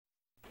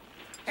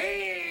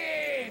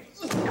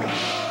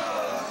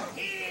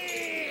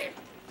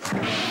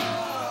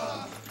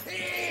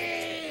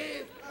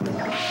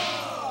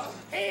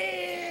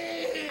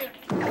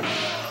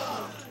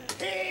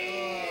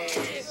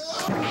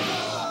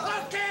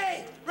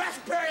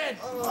period!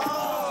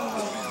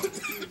 Oh!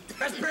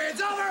 Rest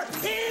period's over!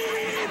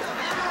 Heave!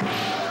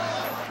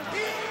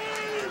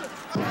 Heave!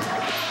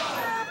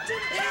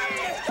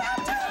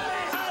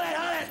 Hold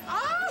it!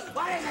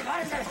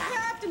 What is it?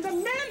 Captain, the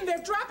men,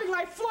 they're dropping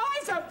like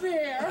flies up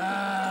there. All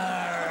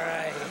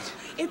right.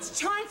 It's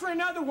time for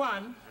another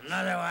one.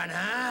 Another one,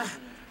 huh?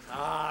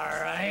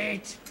 All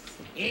right.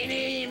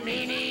 Eeny,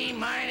 meeny,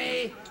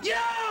 miny,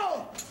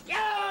 yo!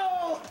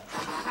 Yo!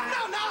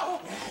 No!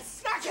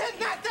 Yes. Not kidding,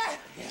 not that!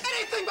 Yes.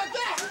 Anything but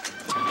that!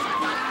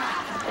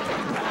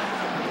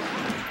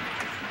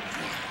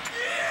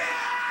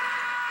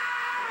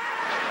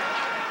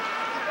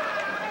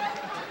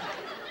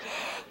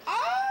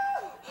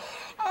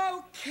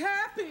 Oh,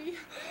 Cappy,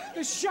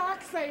 the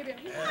sharks ate him.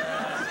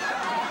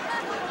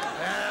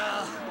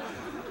 Well,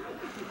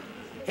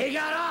 he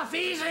got off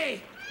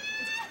easy.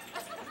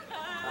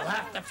 I'll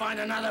have to find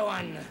another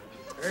one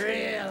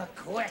real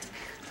quick.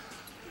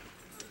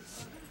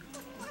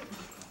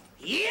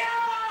 Yo!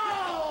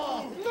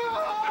 No!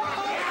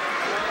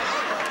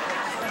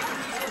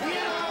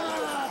 Yo!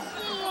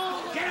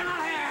 Get him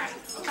out here!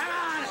 Come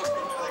on!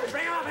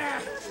 Bring him up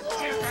here!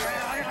 Get him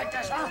like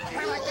this, huh?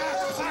 Get him like that!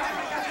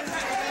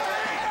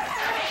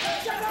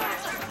 Get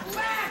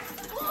back!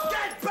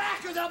 Get back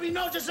or there'll be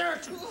no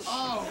dessert!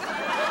 Oh.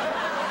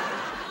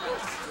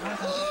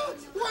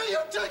 Where are you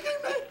taking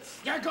me?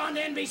 You're going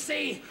to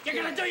NBC. You're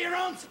going to do your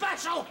own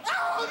special.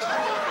 Oh, no!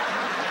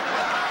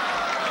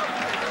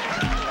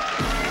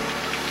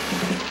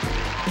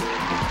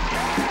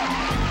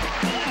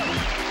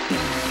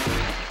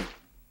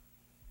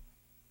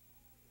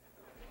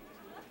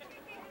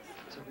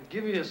 So we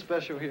give you a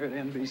special here at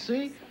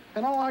NBC,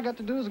 and all I got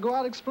to do is go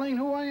out and explain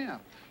who I am.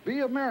 Be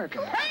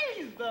American.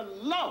 Praise the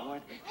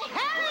Lord.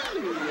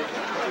 Hallelujah.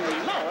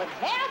 Lord,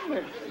 have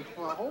mercy.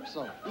 Well, I hope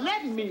so.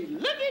 Let me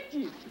look at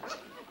you.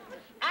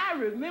 I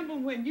remember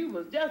when you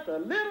was just a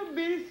little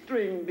bitty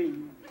string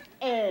bean.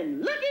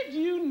 And look at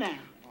you now.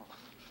 Oh,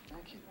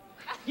 thank you.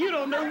 You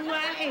don't know who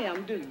I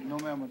am, do you? No,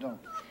 ma'am, I don't.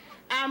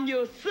 I'm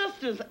your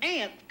sister's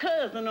aunt's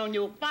cousin on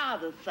your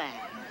father's side.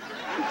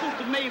 I'm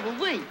Sister Mabel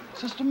Williams.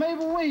 Sister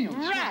Mabel Williams.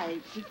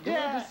 Right.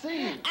 Glad to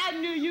see you. I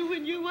knew you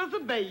when you was a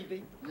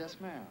baby. Yes,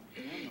 ma'am.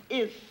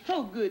 It's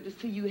so good to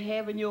see you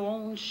having your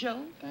own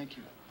show. Thank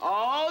you.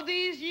 All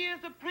these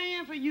years of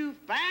praying for you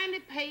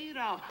finally paid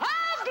off.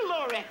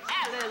 Oh, glory,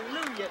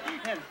 hallelujah.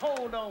 And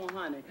hold on,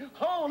 honey,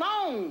 hold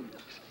on.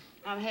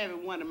 I'm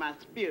having one of my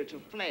spiritual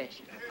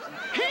flashes.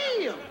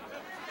 Heal,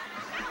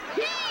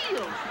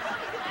 heal,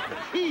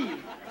 heal.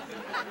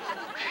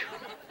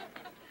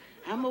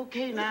 I'm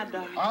okay now,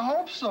 darling. I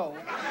hope so.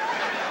 And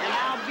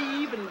I'll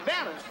be even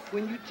better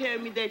when you tell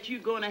me that you're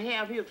going to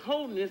have His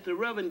Holiness, the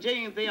Reverend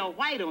James L.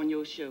 White, on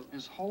your show.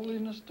 His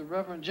Holiness, the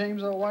Reverend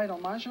James L. White,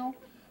 on my show?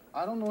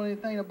 I don't know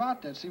anything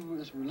about that. See,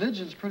 this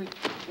religion's pretty...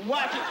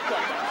 Watch it,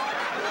 sir.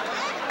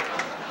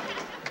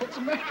 What's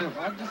the matter?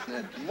 I just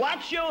said...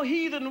 Watch your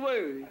heathen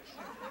words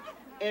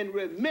and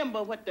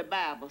remember what the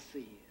Bible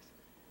says.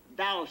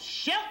 Thou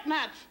shalt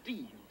not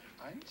steal.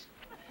 Right?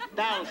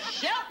 Thou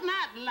shalt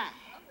not lie.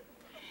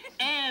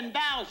 And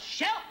thou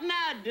shalt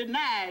not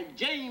deny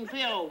James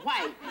L.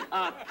 White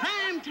a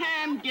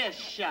primetime guest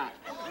shot.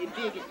 You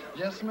dig it?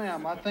 Yes,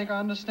 ma'am. I think I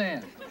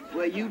understand.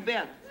 Well, you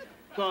better.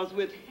 Because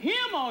with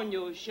him on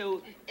your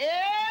show,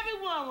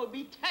 everyone will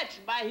be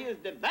touched by his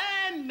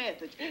divine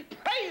message.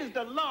 Praise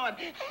the Lord.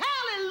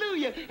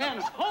 Hallelujah.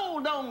 And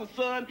hold on,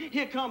 son.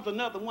 Here comes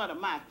another one of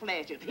my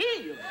flashes.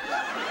 Heal.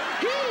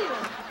 Heal.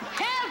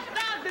 Cast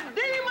out the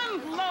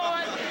demons,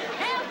 Lord.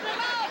 Cast them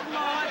out,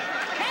 Lord.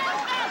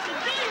 Cast out the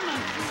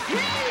demons.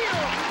 Heal.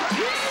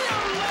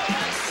 Heal,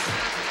 Lord.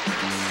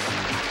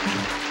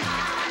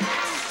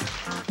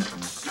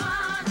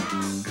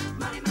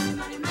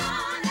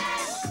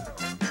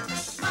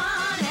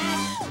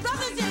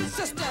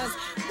 Sisters,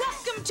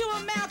 welcome to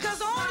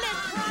America's only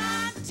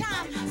prime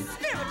time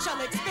spiritual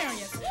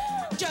experience.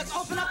 Just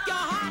open up your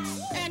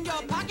hearts and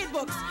your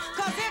pocketbooks,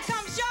 cause here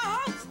comes your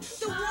host,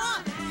 the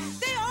one,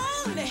 the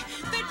only,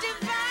 the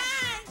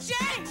divine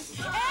James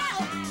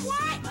L.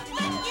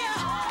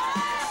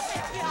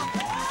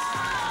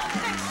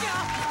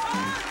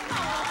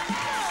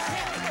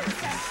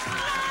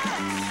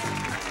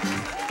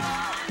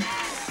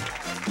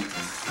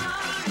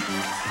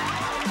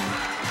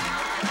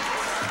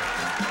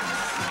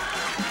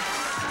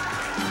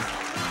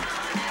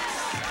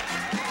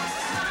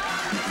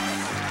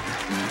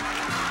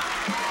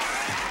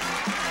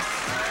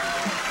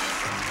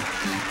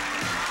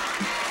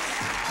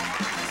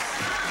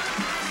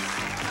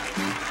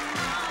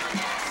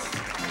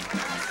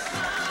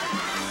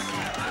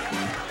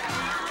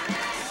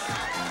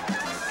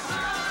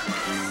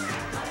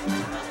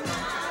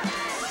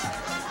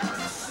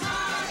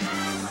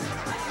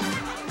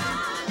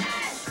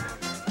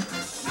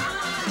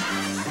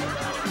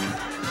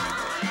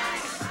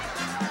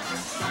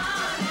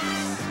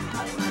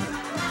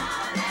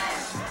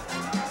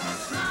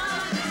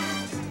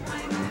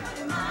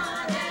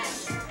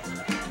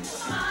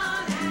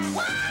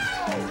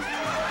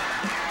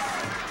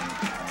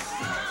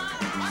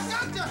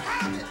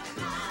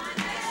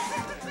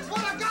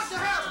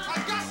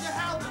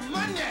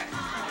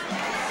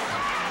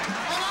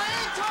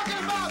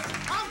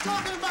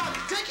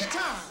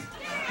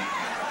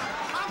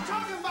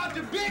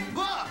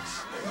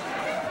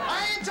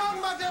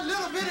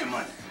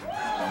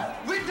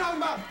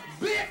 about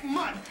big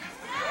money.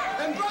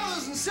 And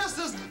brothers and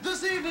sisters,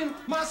 this evening,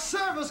 my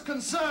service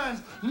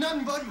concerns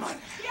nothing but money.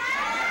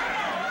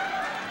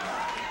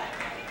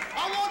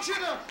 I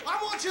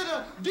want you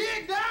to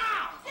dig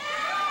down.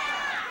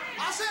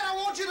 I said I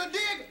want you to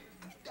dig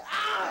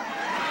down.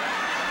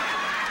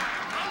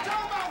 I'm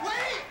talking about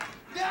way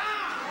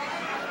down.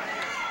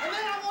 And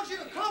then I want you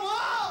to come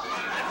up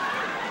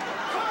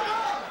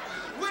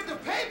with the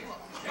paper.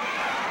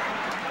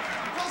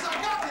 Because I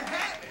got to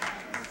have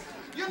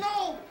it. You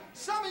know,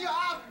 some of you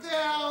out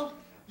there,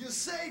 you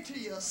say to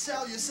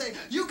yourself, you say,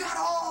 you got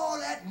all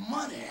that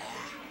money.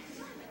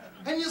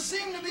 And you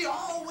seem to be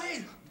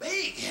always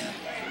begging.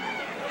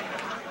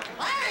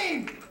 I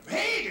ain't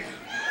begging.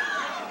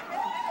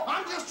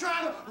 I'm just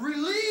trying to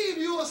relieve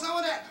you of some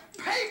of that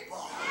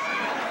paper.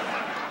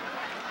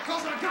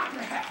 Because I got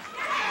to have it.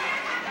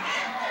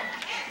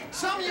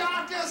 Some of you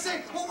out there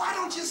say, well, why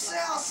don't you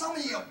sell some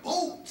of your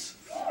boats?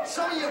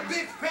 Some of your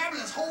big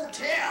fabulous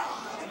hotels?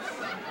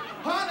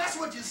 Huh? That's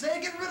what you say.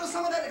 Get rid of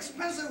some of that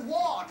expensive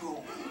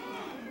wardrobe.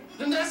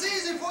 And that's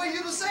easy for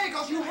you to say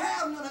because you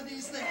have none of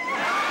these things.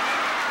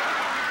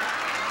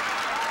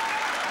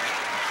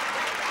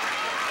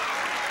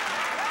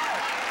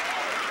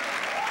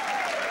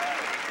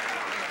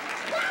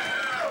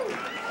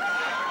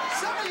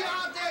 Some of you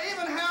out there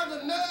even have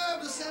the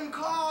nerve to send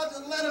cards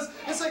and letters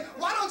and say,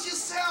 why don't you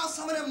sell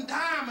some of them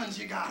diamonds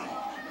you got on?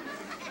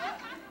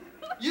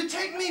 You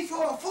take me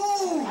for a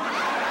fool.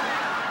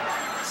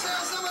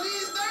 Sell some of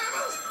these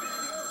diamonds?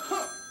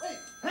 Huh, wait,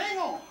 hang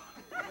on.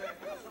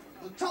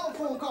 The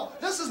telephone call.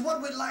 This is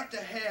what we'd like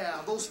to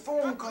have, those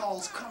phone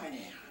calls coming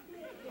in.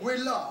 We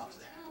love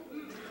that.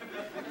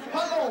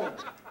 Hello.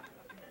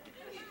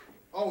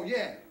 Oh,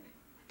 yeah.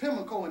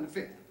 Pimlico in the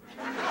 5th.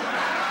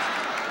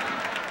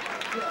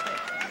 Yeah.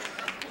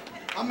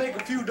 I make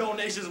a few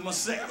donations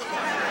myself.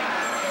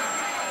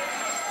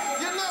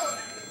 You know,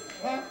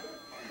 huh?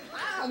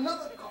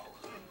 Another call.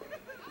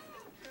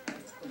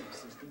 Hello,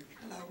 sister.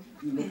 Hello.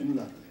 You looking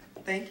lovely.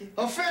 Thank you.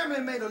 Her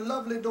family made a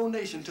lovely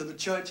donation to the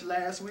church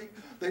last week.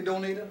 They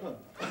donated her.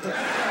 I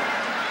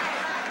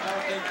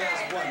think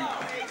that's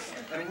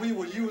wonderful. And we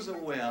will use her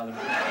well. Now,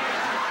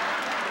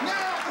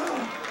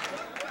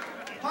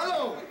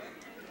 hello.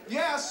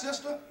 Yes,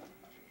 sister.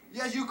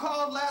 Yes, you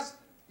called last...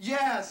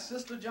 Yes,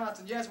 Sister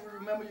Johnson. Yes, we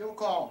remember your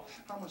call.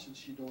 How much did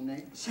she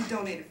donate? She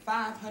donated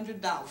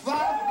 $500.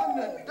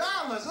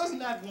 $500? Isn't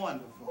that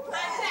wonderful?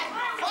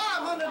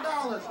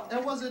 $500.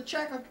 And was it a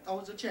check or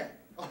was it a check?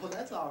 Oh,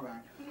 that's all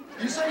right.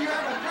 You say you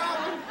have a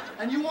problem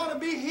and you want to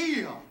be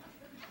healed.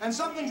 And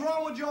something's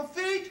wrong with your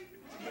feet?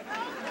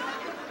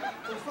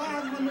 For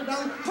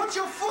 $500, put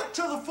your foot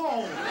to the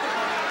phone.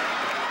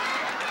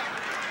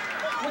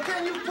 Well,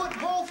 can you put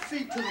both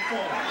feet to the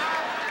phone?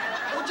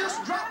 Or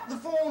just drop the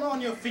phone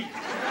on your feet.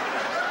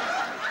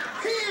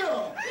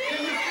 Heal!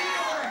 Can you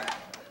feel that?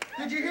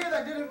 Did you hear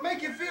that? Did it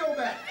make you feel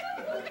that?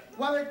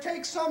 Well, it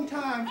takes some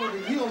time for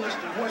the healness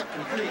to work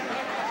completely.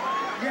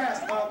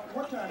 Yes,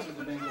 what time is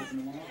the bank open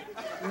tomorrow?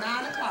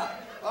 9 o'clock.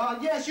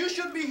 Yes, you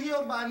should be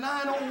healed by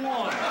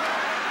 9:01.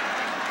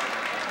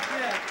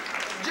 Yeah,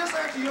 just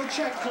after your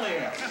check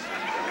clears.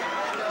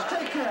 Yes,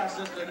 take care,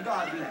 sister, and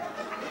God bless.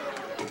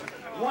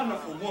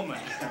 Wonderful woman.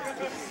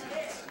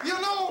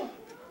 You know,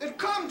 it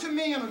come to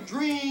me in a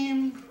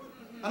dream,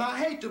 and I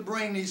hate to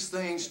bring these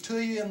things to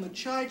you in the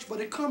church, but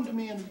it come to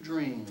me in a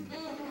dream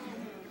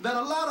that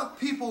a lot of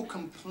people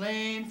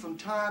complain from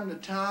time to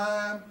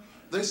time.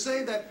 They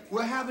say that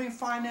we're having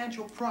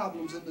financial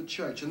problems in the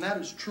church, and that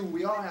is true.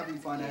 We are having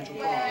financial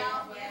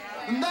problems.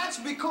 And that's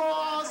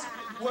because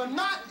we're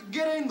not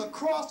getting the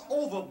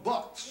crossover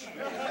bucks.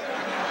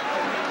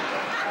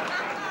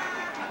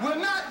 We're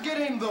not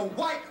getting the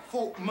white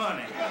folk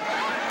money.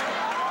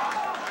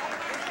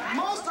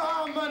 Most of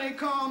our money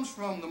comes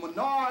from the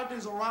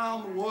minorities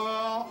around the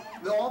world.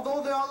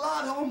 Although there are a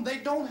lot of them, they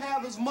don't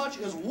have as much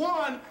as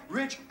one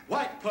rich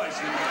white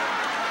person.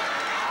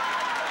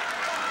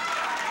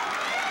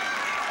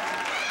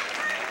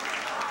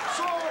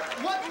 So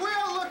what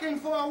we're looking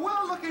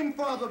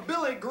for the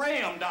Billy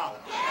Graham dollar.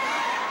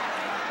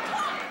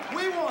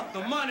 We want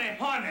the money,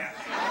 honey.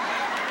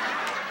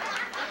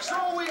 So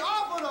we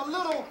offered a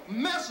little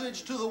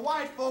message to the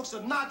white folks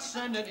of not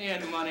sending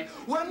in money.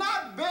 We're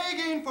not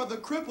begging for the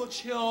crippled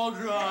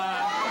children.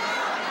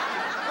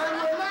 And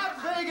we're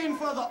not begging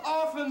for the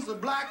orphans, the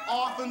black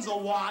orphans or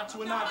Watts.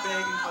 We're not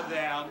begging for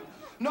them.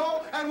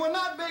 No, and we're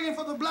not begging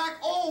for the black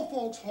old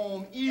folks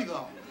home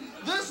either.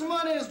 This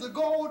money is to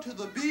go to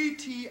the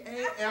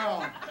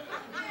BTAL,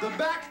 the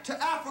Back to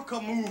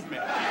Africa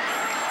movement.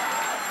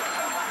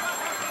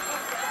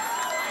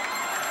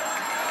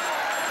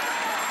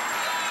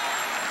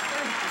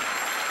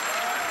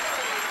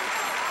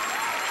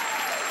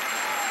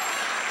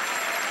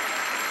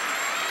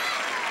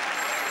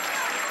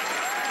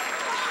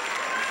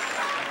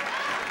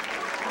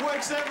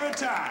 Works every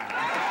time.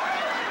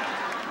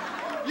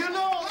 You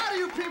know, a lot of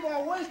you people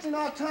are wasting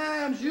our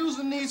times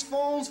using these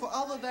phones for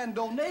other than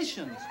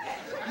donations.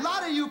 A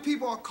lot of you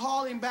people are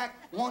calling back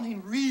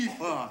wanting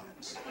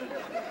refunds.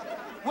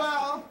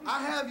 Well,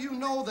 I have you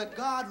know that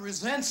God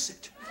resents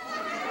it.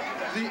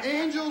 The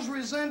angels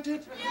resent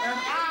it, and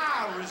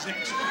I resent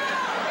it.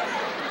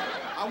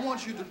 I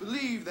want you to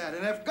believe that.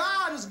 And if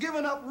God is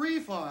giving up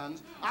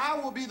refunds, I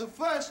will be the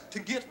first to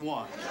get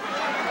one.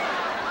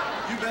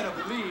 You better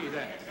believe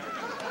that.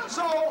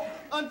 So,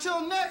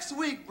 until next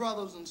week,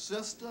 brothers and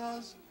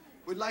sisters,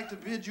 we'd like to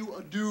bid you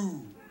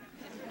adieu.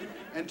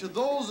 And to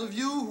those of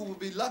you who will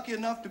be lucky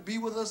enough to be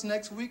with us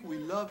next week, we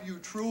love you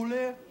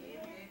truly.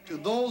 To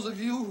those of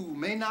you who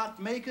may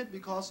not make it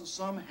because of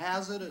some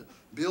hazard, a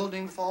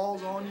building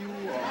falls on you,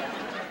 or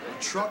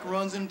a truck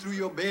runs in through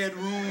your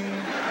bedroom,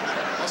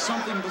 or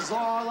something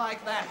bizarre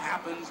like that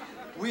happens,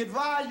 we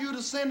advise you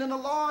to send in a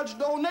large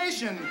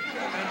donation,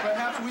 and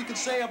perhaps we could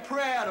say a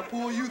prayer to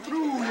pull you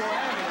through your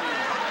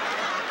agony.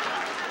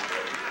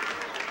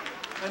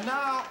 And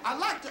now, I'd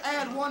like to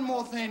add one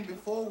more thing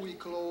before we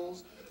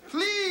close.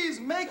 Please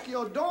make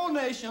your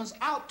donations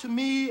out to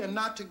me and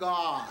not to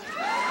God.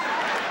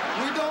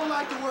 We don't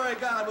like to worry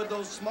God with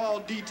those small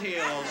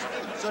details,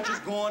 such as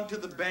going to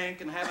the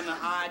bank and having an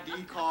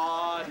ID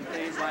card and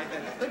things like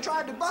that. They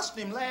tried to bust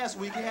him last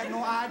week. He had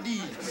no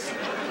ID. It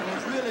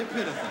was really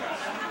pitiful.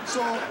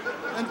 So,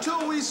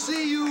 until we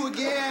see you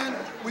again,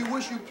 we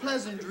wish you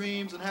pleasant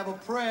dreams and have a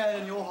prayer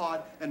in your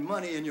heart and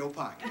money in your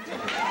pocket.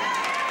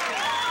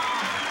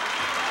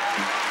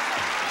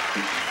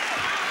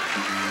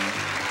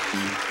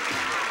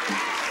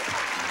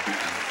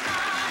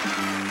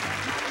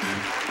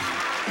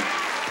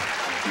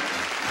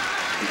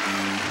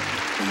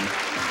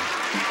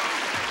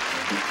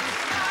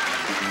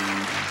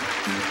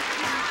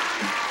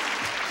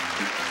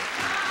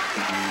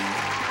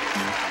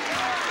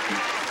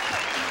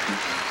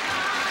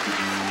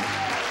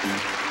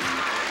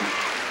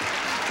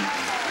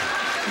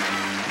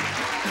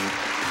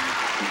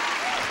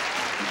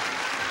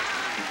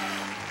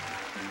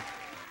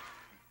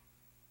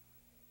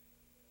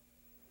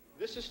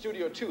 This is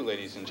Studio 2,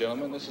 ladies and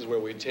gentlemen. This is where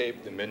we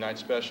tape the Midnight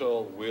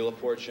Special, Wheel of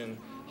Fortune,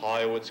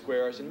 Hollywood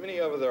Squares, and many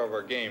other of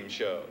our game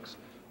shows.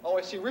 Oh,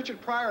 I see Richard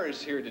Pryor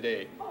is here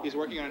today. He's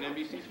working on an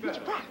NBC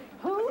special.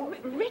 Who?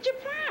 Richard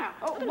Pryor.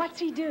 Oh, what's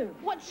he do?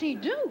 What's he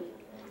do?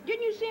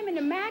 Didn't you see him in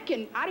the Mac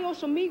and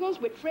Adios Amigos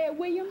with Fred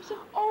Williams?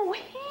 Oh,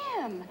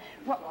 him.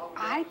 Well,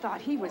 I thought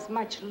he was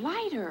much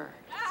lighter.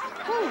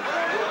 Who?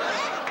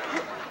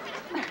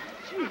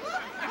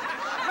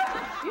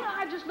 You know,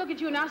 I just look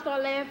at you and I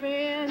start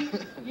laughing.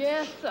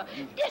 Yes, sir.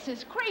 This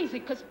is crazy,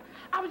 because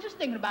I was just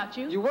thinking about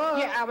you. You were?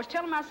 Yeah, I was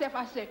telling myself,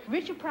 I said,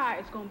 Richard Pryor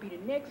is going to be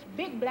the next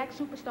big black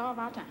superstar of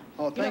our time.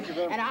 Oh, thank you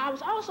very much. And I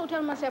was also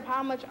telling myself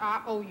how much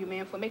I owe you,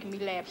 man, for making me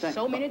laugh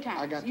so many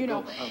times. I got to you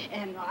go. know,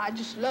 and I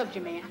just loved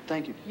you, man.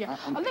 Thank you. Yeah.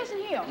 I'm... Listen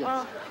here,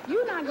 yes.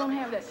 You're not going to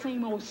have that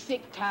same old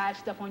sick, tired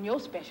stuff on your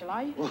special,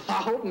 are you? Well, I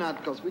hope not,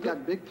 because we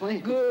got big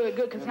plans. Good,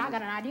 good, because I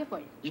got an idea for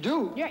you. You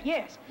do? Yeah,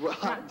 yes. Well,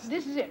 now,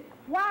 this is it.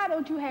 Why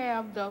don't you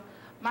have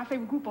my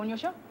favorite group on your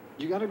show?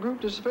 You got a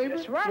group that's a favorite?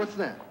 That's right. What's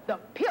that? The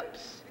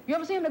Pips. You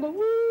ever see them? They go,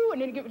 woo, and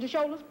then they get with the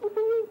shoulders. Woo,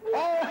 woo, woo.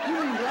 Oh, you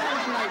mean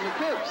Gladys Knight and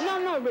the Pips?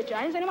 No, Richard.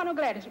 I didn't say anything about no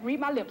Gladys. Read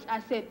my lips.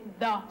 I said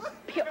the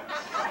Pips.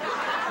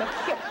 The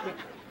Pips, Richard.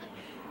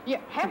 Yeah,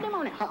 have them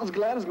on there. How's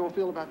Gladys going to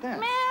feel about that?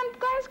 Man,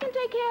 Gladys can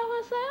take care of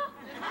herself.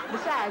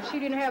 Besides, she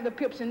didn't have the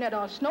Pips in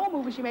that snow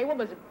movie she made. What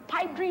was it?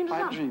 Pipe Dreams or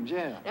something? Pipe Dreams,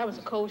 yeah. That was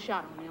a cold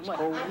shot on them, wasn't it?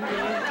 Cold.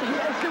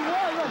 Yes,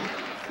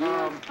 it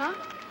was. Huh?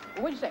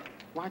 What'd you say?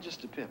 Why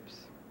just the Pips?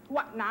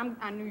 What? Now,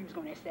 I knew you was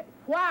going to ask that.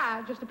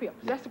 Why just the Pips?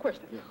 Yeah. That's the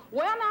question. Yeah.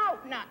 Well,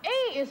 now,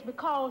 A is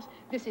because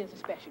this is a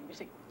special, you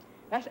see.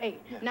 That's A.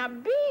 Yeah. Now,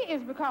 B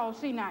is because,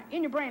 see, now,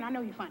 in your brain, I know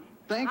you're funny.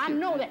 Thank you. I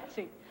know that,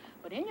 see.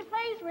 But in your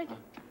face, Richard,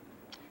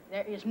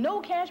 there is no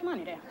cash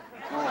money there.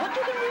 Oh. But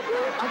you can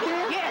recruit. I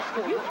can?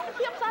 Yes. You got the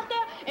Pips out there,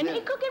 and Yeah.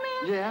 they cook him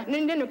in. Yeah.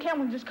 And then the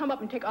camera just come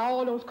up and take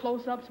all those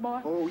close-ups,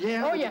 boy. Oh,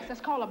 yeah? Oh, yes.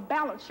 That's called a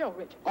balanced show,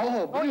 Richard.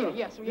 Oh, Oh, yeah, beautiful.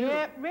 yes. Yeah,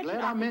 Beautiful. Richard,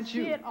 Glad I can met see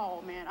you. it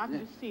all, man. I can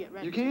just see it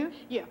right You there. can?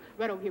 Yeah,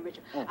 right over here,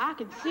 Richard. Oh. I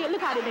can see it.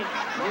 Look how they did.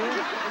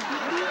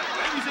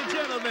 Ladies and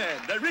gentlemen,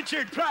 the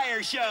Richard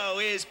Pryor Show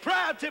is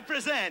proud to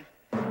present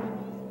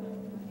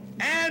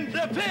And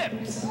the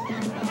Pips.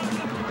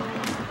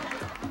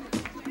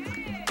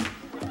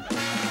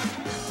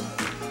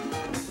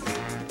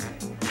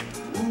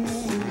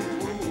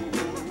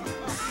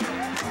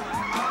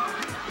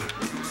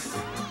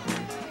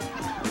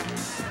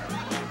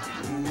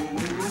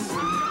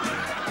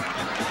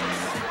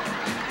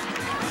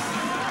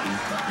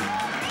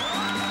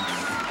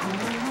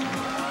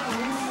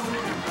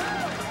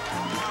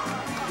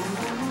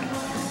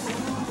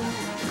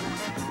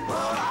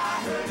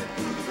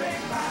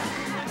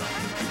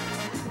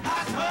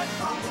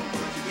 From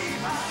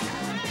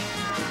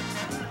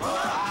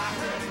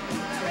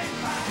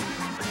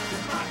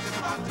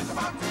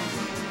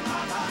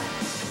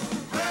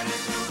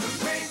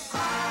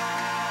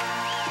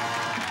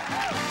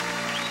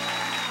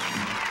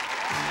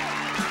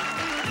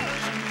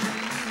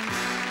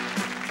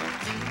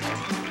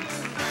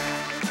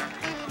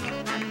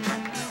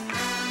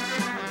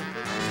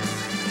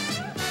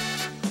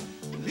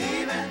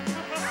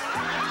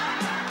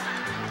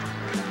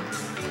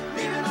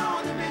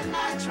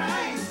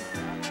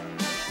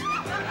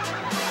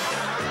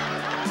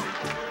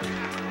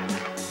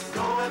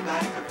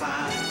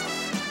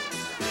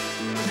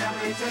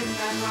take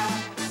that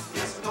ride.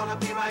 Yes, we're gonna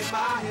be right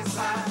by his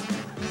side.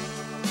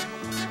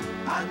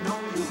 I know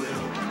you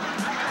will.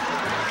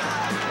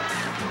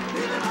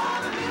 Living on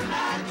the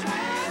midnight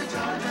train to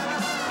Georgia.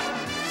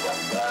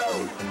 Woo-hoo!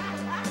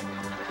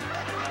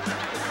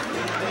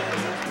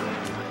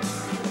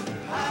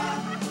 Our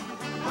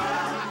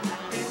world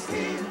is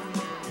here.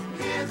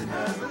 Here's and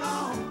hers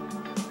belong.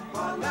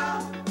 For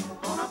love,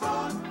 on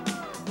aboard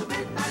the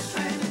midnight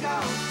train to go.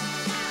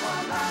 For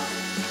love,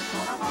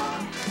 on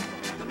aboard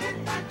the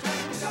midnight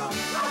train to go.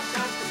 I've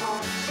got the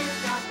ball, she's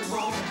got the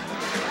ball.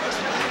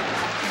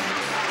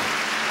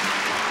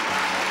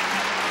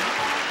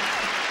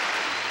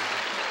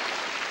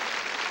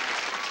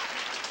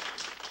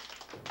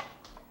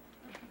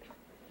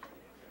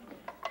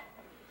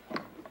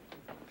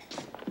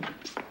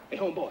 Hey,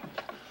 homeboy,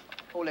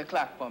 hold that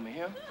clock for me,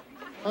 huh?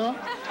 Huh?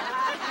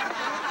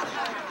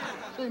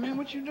 Say, man,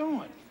 what you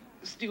doing?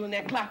 Stealing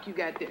that clock you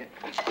got there.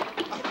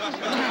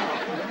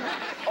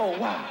 Oh,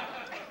 wow.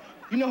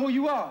 You know who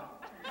you are?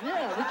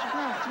 Yeah, Richard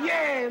Pryor.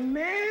 Yeah,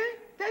 man.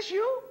 That's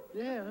you?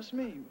 Yeah, that's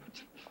me.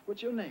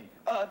 What's your name?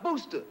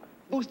 Booster.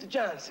 Booster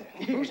Johnson.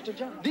 Booster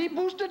Johnson? The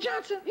Booster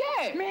Johnson?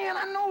 Yeah. Man,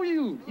 I know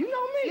you. You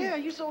know me? Yeah,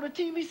 you sold a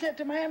TV set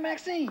to my Aunt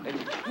Maxine.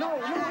 No,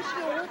 it's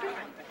still working.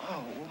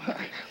 Oh,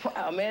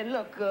 wow, man.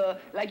 Look,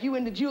 like you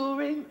into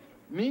jewelry?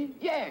 Me?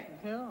 Yeah.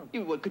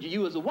 Yeah. What could you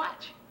use a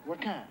watch? What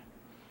kind?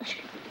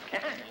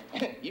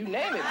 You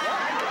name it, bro.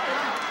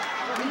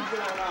 What's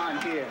going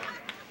on here?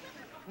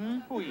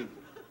 Who are you?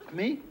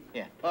 Me?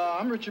 Yeah.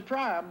 I'm Richard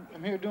Pryor.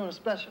 I'm here doing a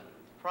special.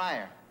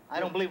 Pryor. I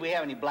don't believe we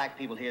have any black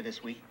people here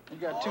this week. You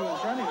got two in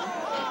front of you.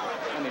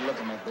 Let me look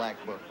at my black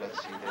book.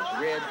 Let's see.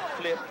 There's Red,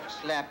 Flip,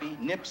 Slappy,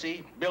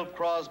 Nipsey, Bill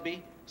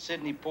Crosby,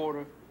 Sidney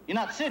Porter. You're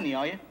not Sidney,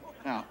 are you?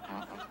 No.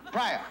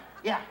 Pryor.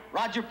 Yeah,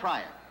 Roger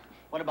Pryor.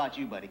 What about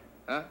you, buddy?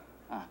 Huh?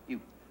 You.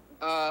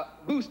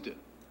 Booster.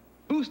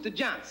 Booster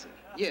Johnson.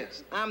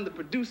 Yes, I'm the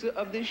producer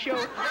of this show.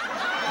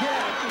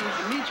 Yeah, pleased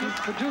to meet you.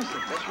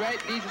 Producer. That's right.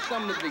 These are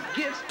some of the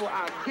gifts for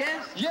our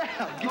guests. Yeah.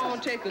 Come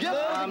on, take a look.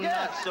 I'm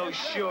not so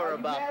sure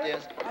about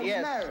this.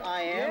 Yes,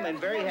 I am, and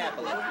very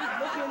happily.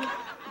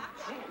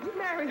 You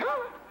married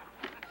her?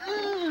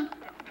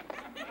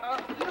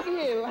 Look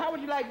here. How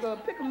would you like to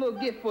pick a little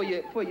gift for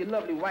your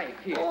lovely wife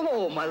here?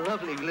 Oh, my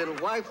lovely little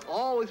wife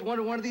always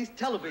wanted one of these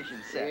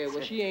television sets. Yeah,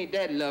 well, she ain't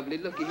that lovely.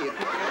 Look at here.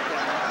 Put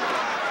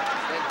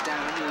that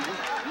down here.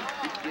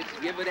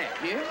 Just give her that,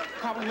 yeah?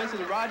 Compliments of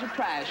the Roger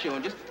Pryor Show,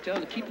 and just tell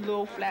her to keep a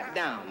little flap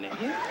down there,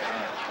 yeah?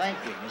 Thank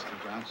you, Mr.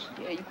 Johnson.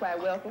 Yeah, you're quite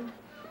welcome.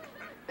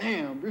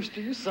 Damn, Brewster,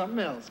 you something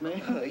else,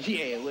 man.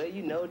 Yeah, well,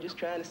 you know, just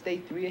trying to stay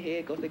 3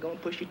 ahead because they're going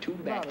to push you 2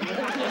 back.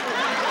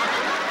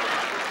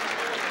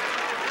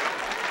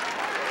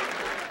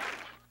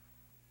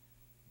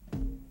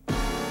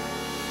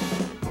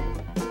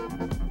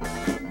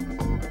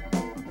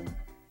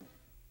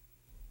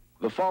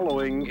 The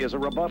following is a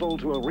rebuttal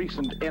to a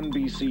recent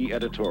NBC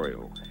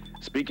editorial.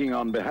 Speaking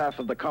on behalf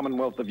of the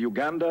Commonwealth of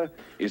Uganda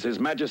is His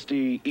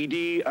Majesty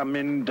Idi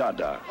Amin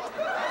Dada.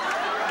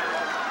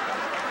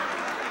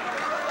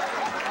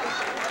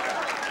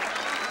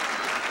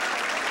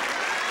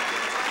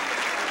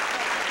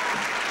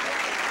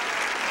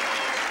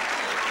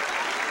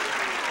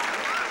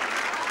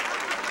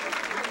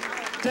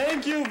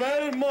 Thank you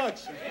very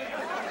much.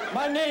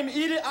 My name is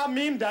Idi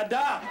Amin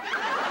Dada.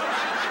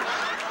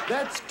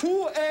 That's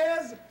 2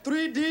 A's,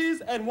 3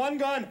 D's, and 1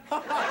 gun.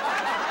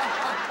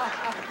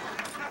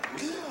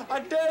 I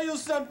tell you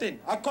something.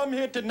 I come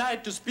here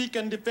tonight to speak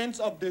in defense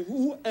of the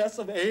US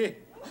of A.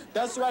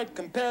 That's right,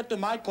 compared to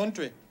my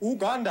country,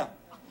 Uganda.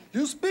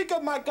 You speak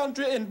of my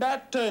country in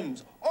bad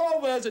terms,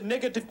 always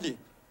negatively.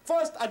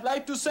 First, I'd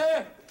like to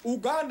say,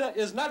 Uganda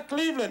is not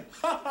Cleveland.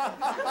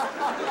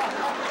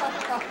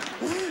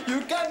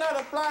 You cannot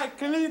apply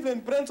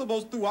Cleveland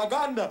principles to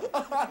Uganda.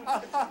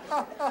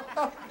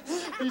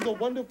 These are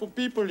wonderful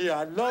people here.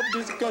 I love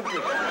this country.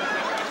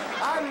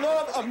 I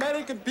love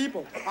American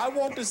people. I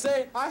want to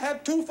say I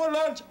had 2 for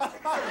lunch.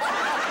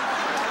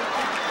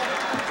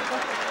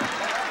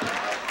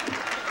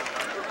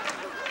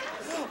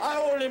 I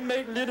only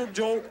make little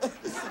jokes.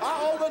 I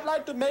always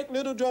like to make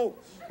little jokes.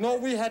 No,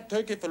 we had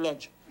turkey for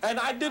lunch. And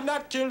I did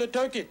not kill the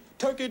turkey.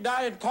 Turkey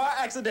died in car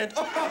accident.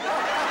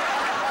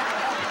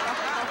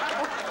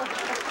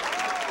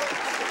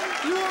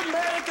 You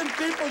American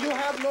people, you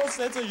have no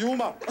sense of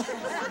humor.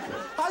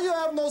 How you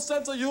have no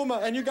sense of humor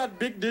and you got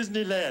big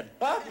Disneyland?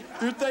 Huh?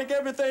 You think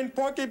everything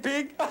Porky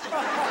Pig?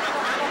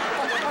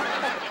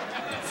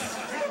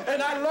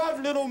 And I love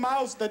little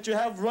mouse that you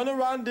have run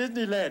around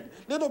Disneyland.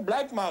 Little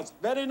black mouse,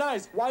 very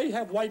nice. Why you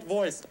have white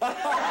voice?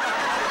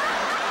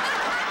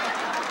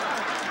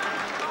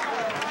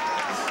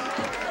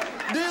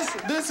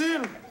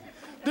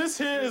 This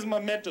here is my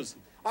medals.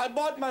 I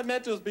bought my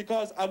medals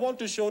because I want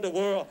to show the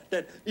world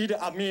that Idi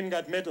Amin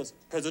got medals.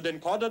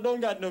 President Carter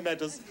don't got no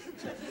medals.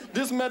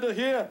 This medal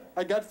here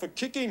I got for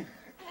kicking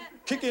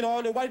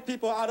all the white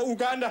people out of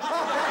Uganda.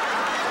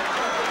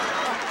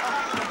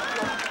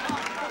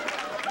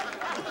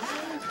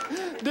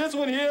 This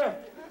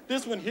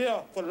one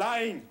here for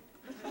lying.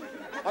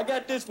 I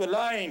got this for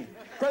lying.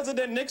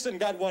 President Nixon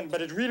got one,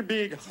 but it's real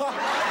big.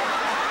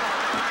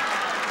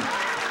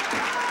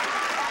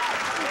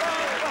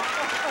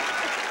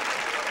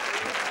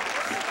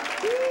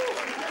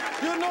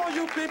 You know,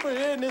 you people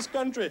here in this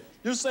country,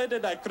 you say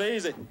that I'm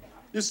crazy.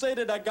 You say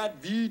that I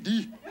got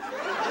VD.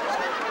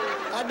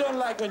 I don't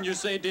like when you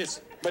say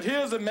this, but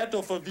here's a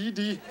method for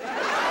VD.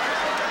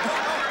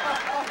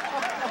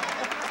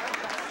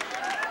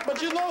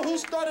 But you know who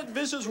started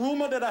vicious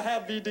rumor that I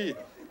have VD?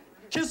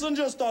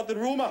 Kissinger started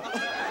rumor.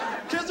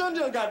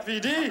 Kissinger got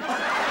VD.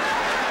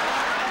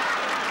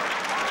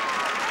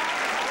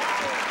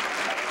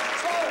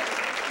 So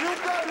you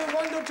probably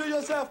wonder to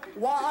yourself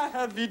why I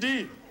have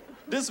VD.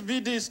 This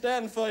VD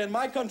stands for, in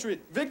my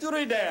country,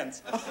 victory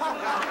dance.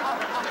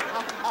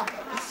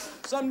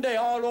 Someday,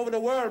 all over the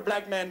world,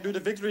 black men do the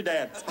victory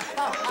dance.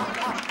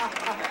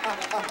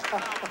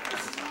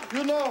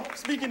 You know,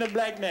 speaking of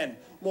black men,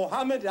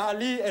 Muhammad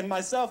Ali and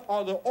myself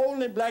are the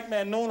only black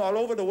men known all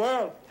over the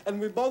world, and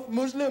we're both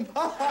Muslim.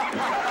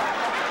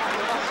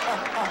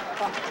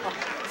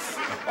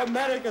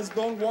 Americans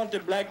don't want the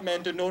black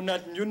man to know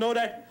nothing. You know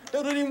that?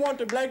 They don't even want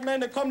the black man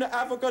to come to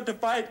Africa to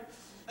fight.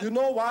 You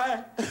know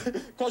why?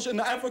 Because in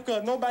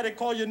Africa, nobody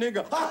call you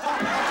nigger.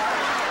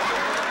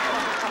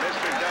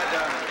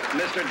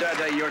 Mr.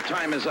 Dada, your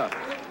time is up.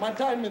 My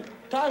time is...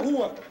 Time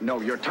who up? No,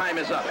 your time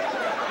is up.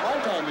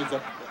 My time is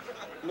up.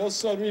 No,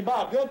 sorry,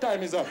 Bob, your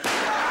time is up.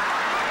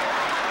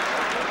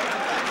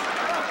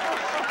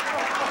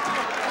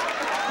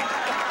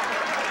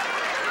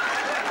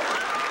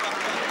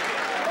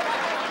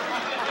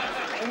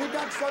 And we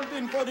got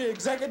something for the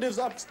executives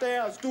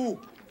upstairs, too.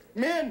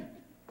 Men.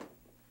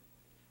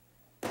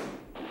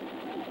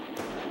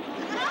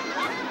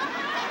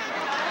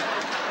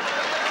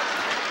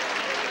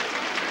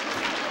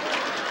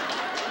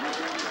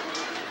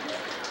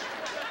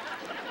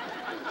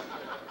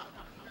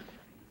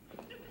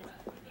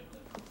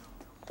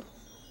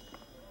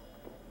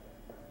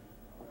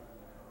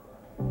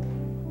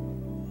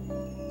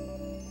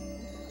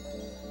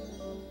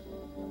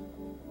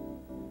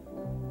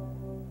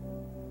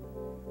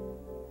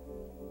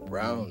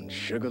 Brown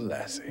sugar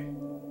lassie,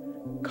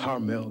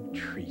 caramel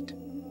treat,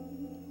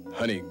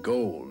 honey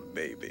gold,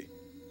 baby,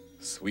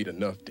 sweet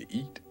enough to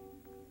eat.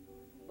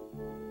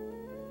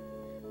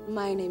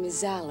 My name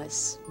is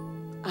Alice.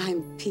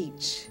 I'm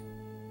Peach.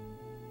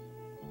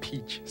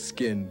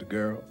 Peach-skinned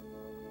girl,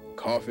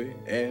 coffee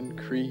and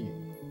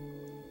cream,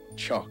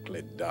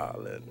 chocolate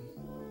darling,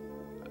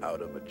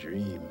 out of a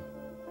dream.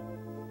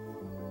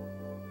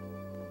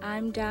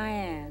 I'm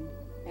Diane,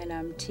 and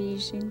I'm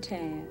teasing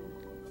tan.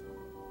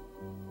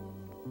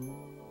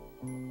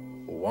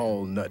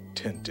 Walnut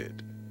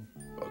tinted,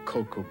 a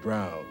cocoa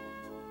brown,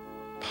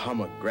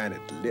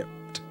 pomegranate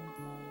lipped,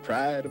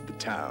 pride of the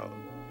town.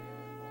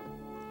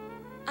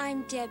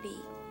 I'm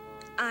Debbie.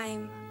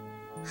 I'm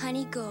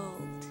honey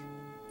gold.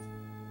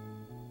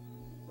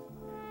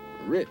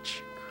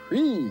 Rich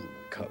cream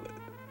colored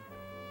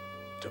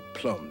to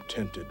plum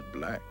tinted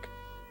black,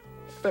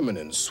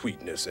 feminine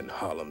sweetness in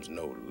Harlem's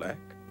no lack.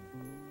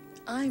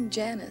 I'm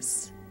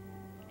Janice,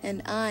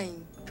 and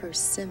I'm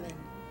persimmon.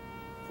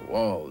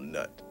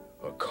 Walnut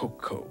or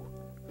cocoa,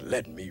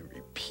 let me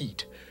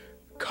repeat,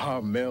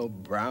 caramel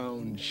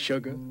brown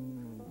sugar,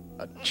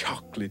 a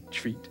chocolate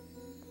treat.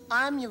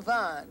 I'm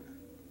Yvonne,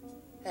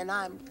 and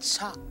I'm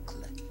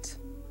chocolate.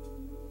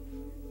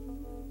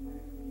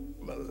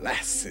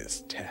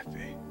 Molasses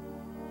taffy,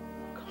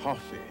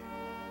 coffee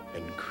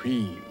and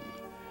cream,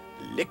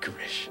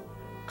 licorice,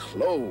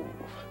 clove,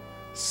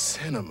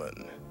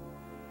 cinnamon,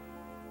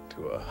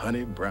 to a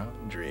honey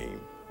brown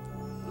dream.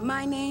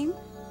 My name,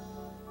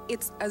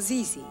 it's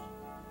Azizi,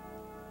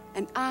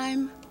 and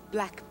I'm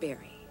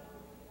Blackberry,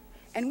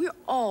 and we're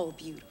all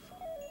beautiful.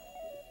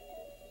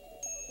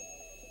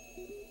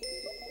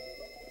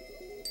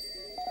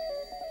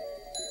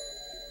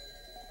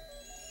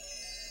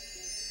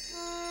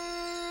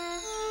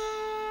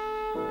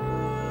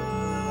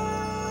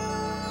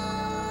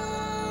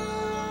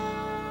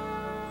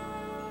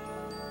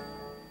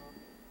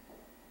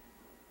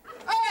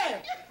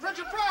 Hey,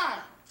 Richard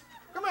Pryor,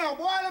 come here,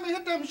 boy, let me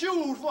hit them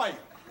shoes for you.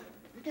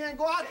 You can't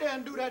go out there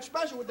and do that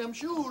special with them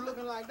shoes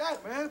looking like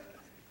that, man.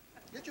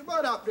 Get your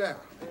butt up there.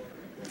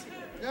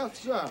 Yes,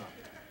 sir.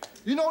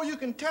 You know, you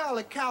can tell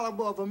the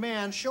caliber of a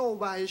man's show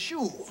by his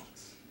shoes.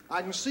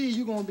 I can see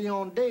you're gonna be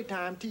on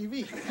daytime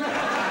TV. Yes,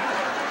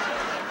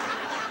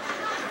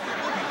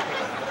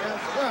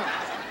 sir.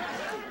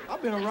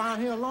 I've been around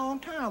here a long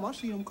time. I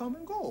see them come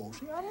and go.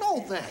 See, I know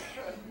things.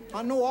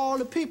 I know all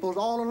the peoples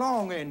all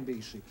along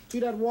NBC. See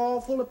that wall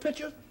full of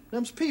pictures?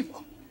 Them's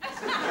people.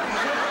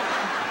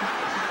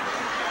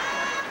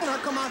 And I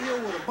come out here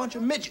with a bunch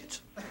of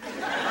midgets.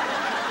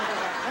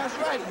 That's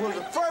right, it was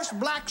the first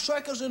black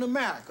circus in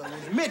America.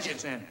 There's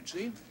midgets in it,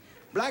 see?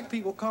 Black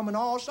people come in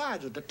all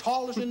sizes, the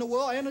tallest in the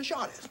world and the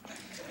shortest.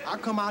 I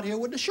come out here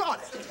with the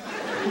shortest.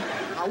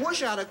 I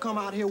wish I'd have come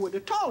out here with the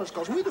tallest,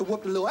 because we'd have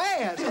whooped a little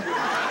ass.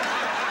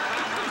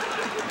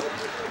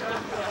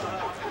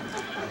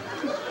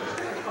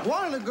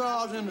 One of the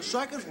girls in the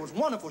circus was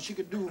wonderful. She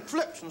could do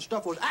flips and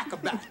stuff, was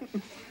acrobat.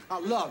 I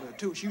loved her,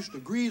 too. She used to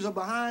grease her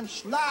behind,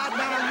 slide down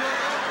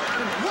there,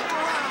 and whip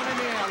around in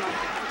the air like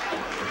that.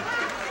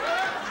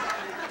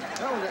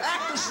 That was the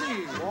actor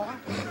scene, boy.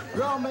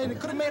 Girl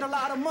could have made a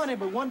lot of money,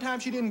 but one time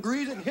she didn't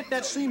grease it and hit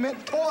that cement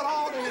and tore it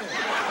all in.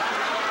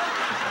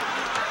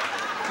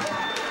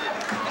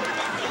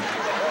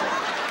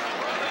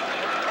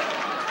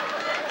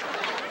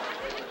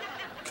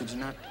 Could you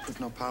not put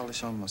no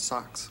polish on my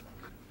socks?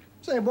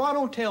 Say, boy,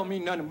 don't tell me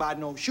nothing about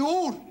no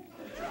shoes.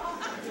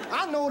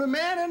 I know the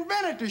man that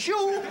invented the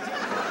shoe.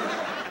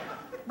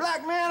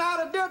 Black man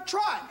out of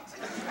Detroit,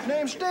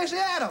 named Stacey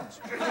Adams.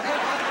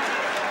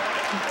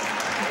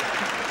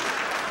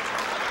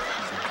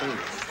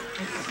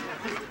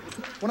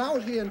 When I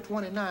was here in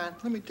 29,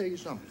 let me tell you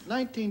something.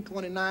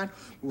 1929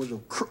 was a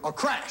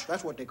crash.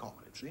 That's what they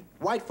called it, see?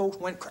 White folks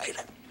went crazy.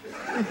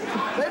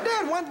 They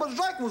did. When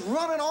berserk was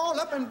running all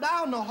up and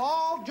down the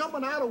hall,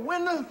 jumping out of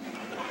windows.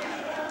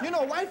 You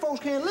know, white folks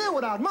can't live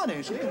without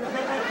money, see?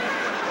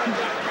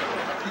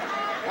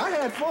 I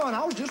had fun.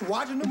 I was just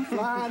watching them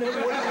flying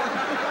everywhere.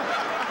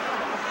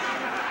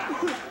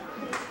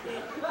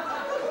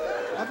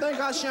 I think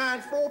I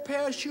shined 4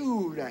 pairs of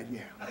shoes that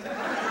year.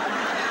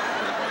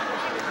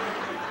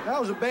 That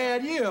was a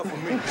bad year for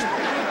me.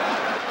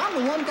 I'm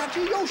the one that got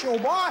you your show,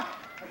 boy.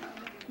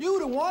 You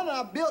the one that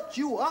I built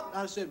you up.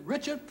 I said,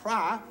 Richard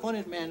Pryor,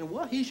 funniest man in the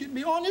world, he should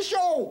be on the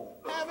show.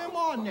 Have him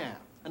on now.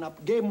 And I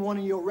gave him one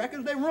of your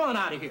records, they run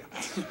out of here.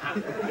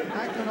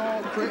 Acting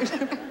all crazy.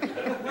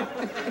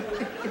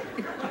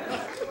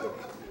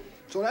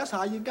 So that's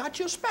how you got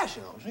your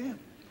specials, yeah?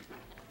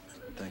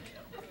 Thank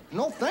you.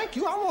 No, thank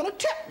you. I want a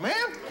tip,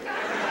 man.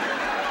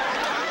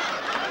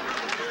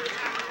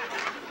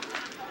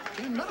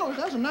 $10,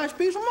 that's a nice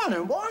piece of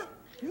money, boy.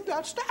 You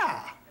got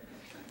style.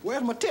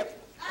 Where's my tip?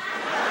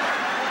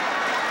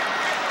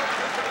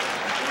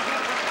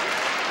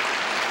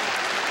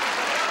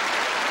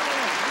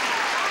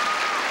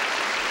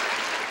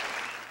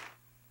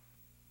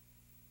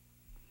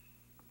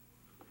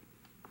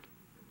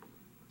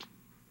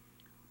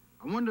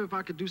 I wonder if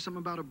I could do something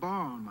about a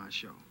bar on my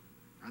show.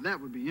 Now, that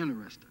would be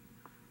interesting.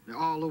 They're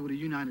all over the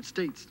United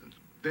States. It's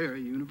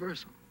very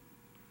universal.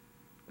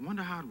 I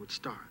wonder how it would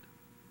start.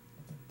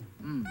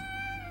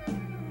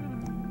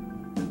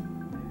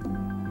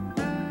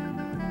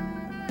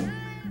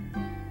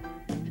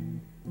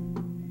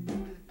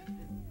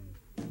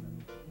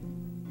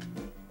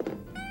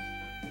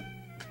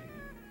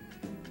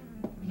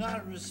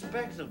 Not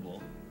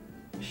respectable?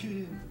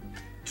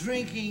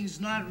 Drinking's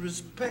not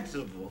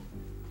respectable?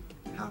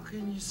 How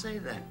can you say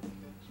that?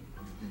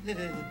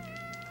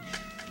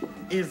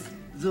 If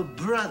the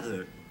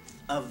brother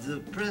of the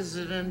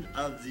President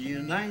of the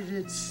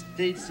United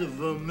States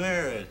of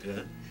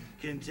America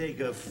can take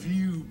a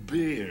few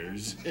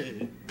beers,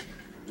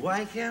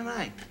 why can't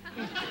I?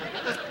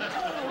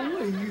 Oh,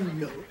 what do you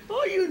know?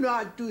 All you know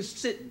how to do is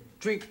sit and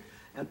drink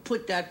and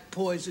put that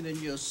poison in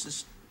your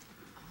system.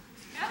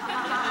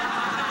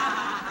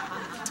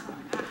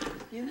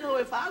 You know,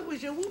 if I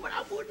was your woman,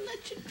 I wouldn't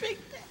let you drink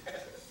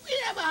that.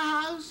 We'd have a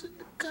house in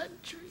the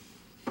country.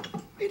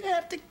 We'd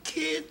have the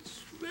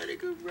kids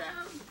running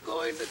around,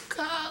 going to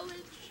college.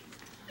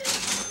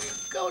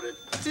 We'd go to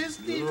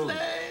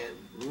Disneyland.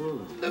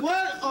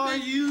 What are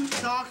you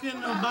talking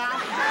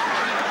about?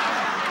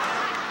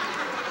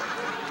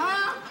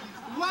 Huh?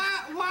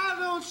 Why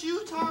don't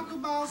you talk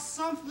about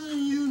something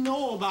you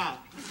know about?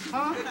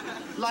 Huh?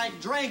 Like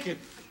drinking.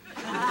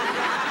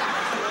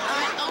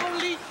 I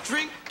only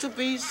drink to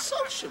be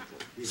sociable.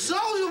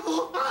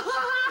 Sociable?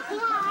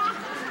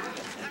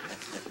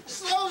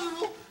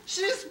 Sociable?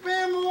 She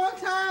spend more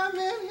time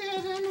in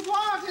here than the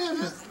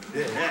bartender.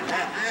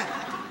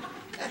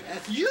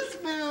 You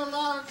spend a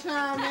lot of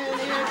time in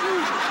here,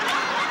 too.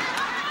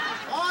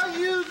 All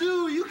you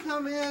do, you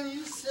come in,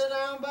 you sit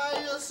down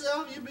by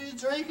yourself, you be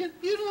drinking,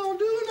 you don't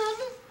do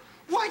nothing.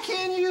 What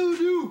can you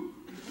do?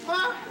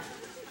 Huh?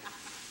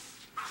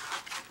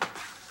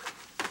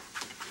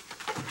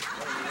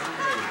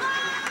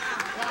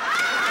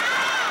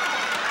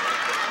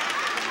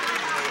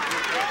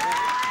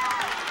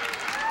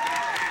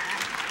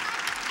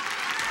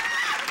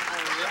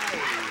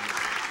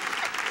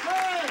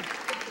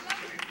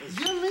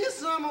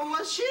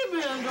 She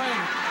been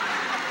drinking.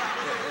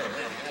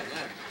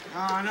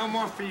 Oh, no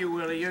more for you,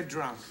 Willie. You're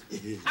drunk.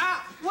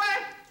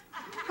 What?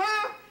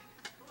 Huh?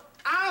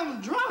 I'm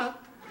drunk?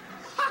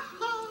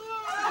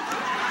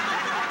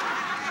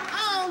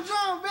 I'm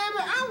drunk,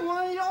 baby. I'm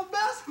one of your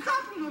best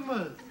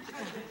customers.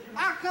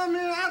 I come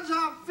in, I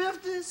drop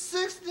 $50,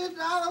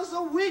 $60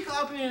 a week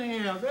up in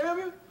here,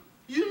 baby.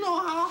 You know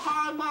how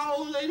hard my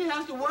old lady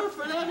has to work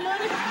for that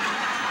money?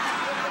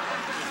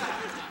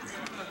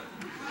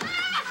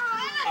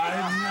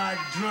 I'm not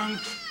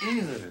drunk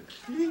either.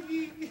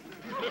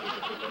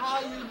 How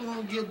you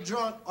gonna get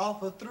drunk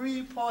off of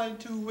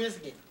 3.2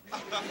 whiskey?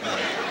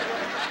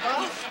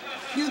 Huh?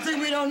 You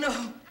think we don't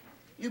know?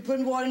 You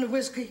putting water in the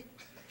whiskey?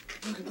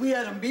 We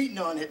had a meeting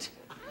on it.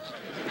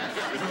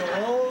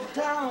 The whole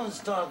town's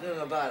talking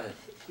about it.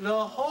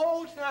 The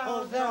whole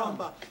town's talking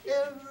about it.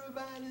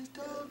 Everybody's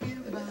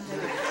talking about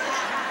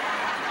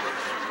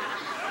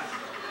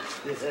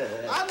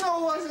it. I know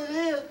what it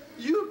is.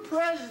 You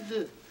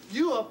prejudice.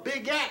 You a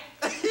big act.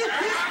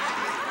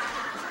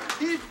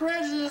 He's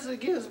prejudiced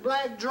against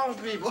black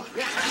drunk people. Look,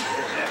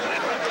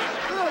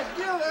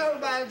 give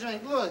everybody a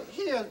drink. Look,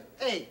 here,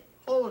 hey,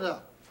 hold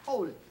up.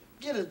 Hold it.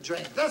 Get a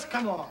drink. Let's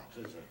come on.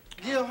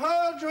 Give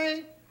her a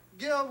drink.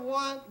 Give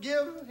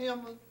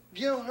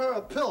her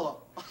a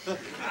pillow.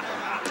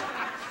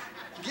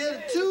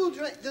 Get 2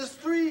 drinks. There's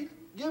 3.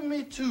 Give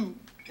me 2.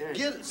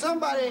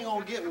 Somebody ain't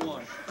gonna get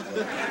one.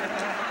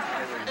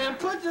 And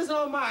put this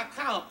on my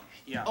account.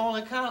 Yeah.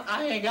 On account,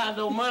 I ain't got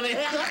no money.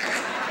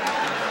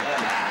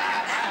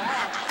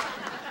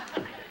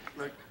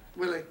 Look,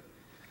 Willie,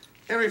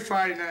 every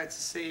Friday night it's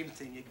the same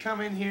thing. You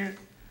come in here,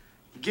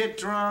 you get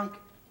drunk,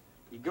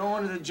 you go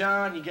into the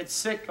John, you get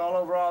sick all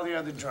over all the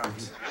other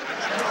drunks.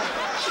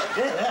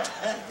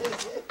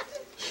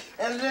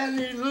 And then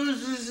he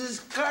loses his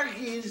car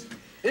keys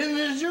in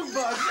the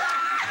jukebox.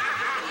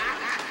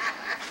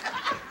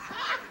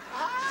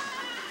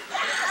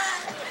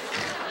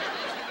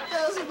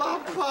 That's my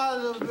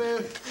partner,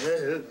 baby.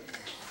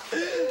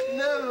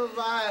 Never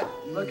mind.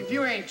 Look, if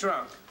you ain't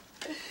drunk,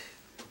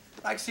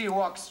 I'd like to see you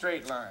walk a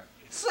straight line.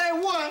 Say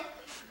what?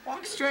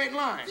 Walk a straight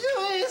line.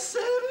 You ain't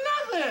said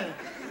nothing.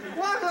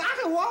 I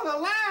can walk a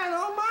line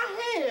on my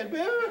head,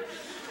 baby.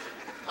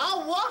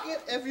 I'll walk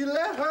it if you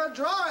let her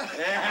draw it.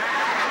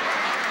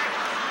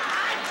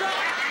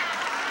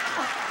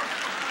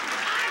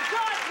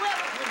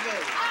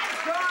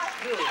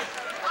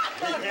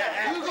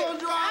 You gonna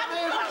draw it,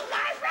 baby?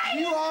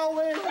 You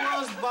always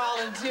was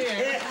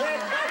volunteering.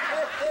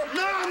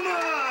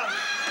 Norma!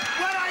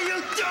 What are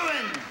you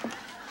doing?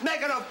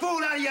 Making a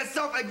fool out of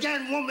yourself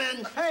again,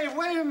 woman. Hey,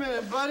 wait a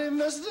minute, buddy.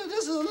 Mister,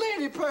 this is a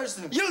lady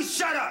person. You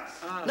shut up.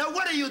 Now,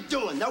 what are you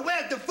doing? Now,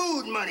 where's the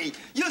food money?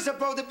 You're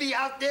supposed to be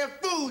out there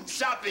food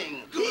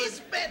shopping. He's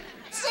been...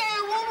 Say,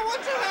 woman,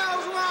 what the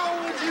hell's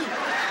wrong with you?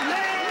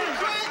 Man,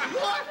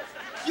 what?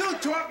 You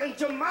talking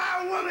to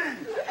my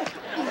woman?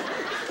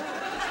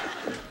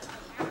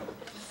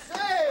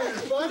 Hey,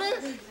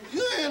 buddy,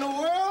 you're in a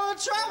world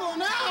of trouble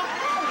now.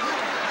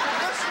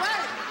 That's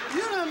right.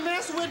 You done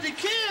messed with the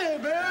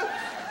kid, man.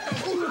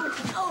 Come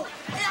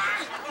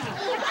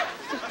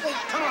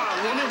on,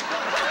 woman.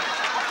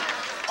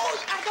 Oh,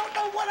 I don't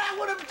know what I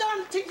would have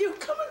done to you.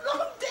 Come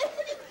along,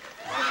 David.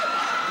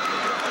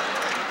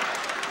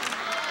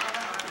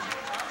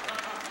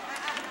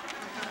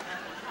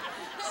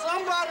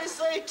 Somebody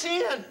say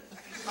 10.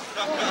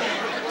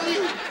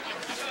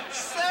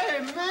 Say,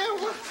 man,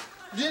 what?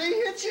 Did he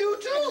hit you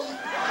too?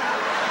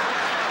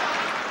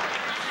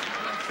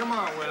 Come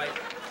on, Willie.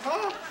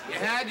 Huh? You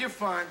had your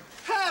fun.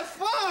 Had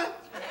fun?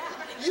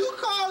 You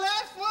call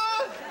that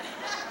fun?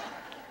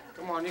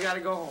 Come on, you gotta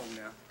go home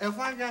now. If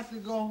I got to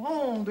go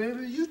home,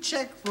 baby, you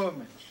check for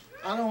me.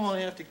 I don't want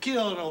to have to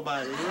kill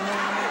nobody, you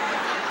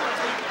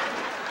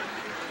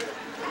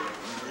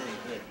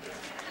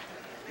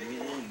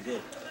know?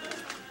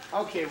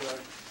 Okay,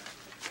 Willie.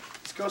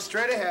 Let's go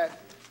straight ahead.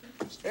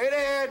 Straight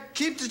ahead.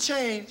 Keep the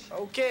change.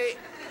 Okay.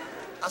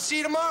 I'll see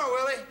you tomorrow,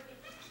 Willie.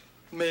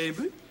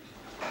 Maybe.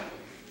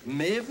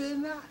 Maybe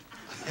not.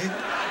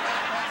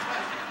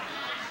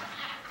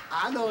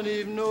 I don't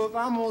even know if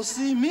I'm gonna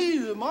see me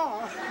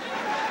tomorrow.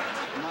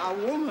 My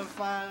woman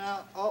find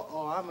out,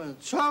 uh-oh, I'm in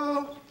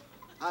trouble.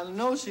 I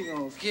know she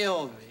gonna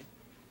kill me.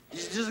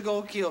 She's just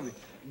gonna kill me.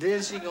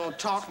 Then she gonna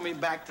talk me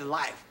back to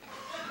life.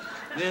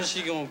 Then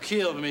she gonna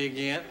kill me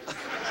again.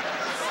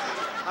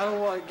 I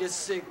don't want to get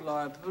sick,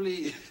 Lord,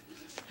 please.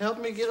 Help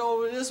me get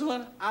over this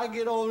one. I'll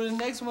get over the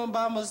next one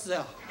by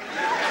myself.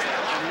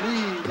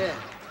 Believe that.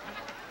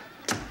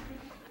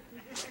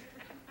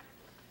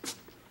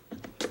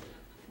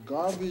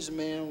 Garbage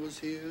man was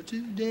here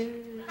today.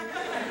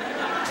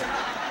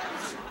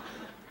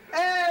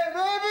 Hey,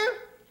 baby,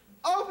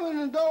 open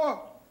the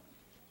door.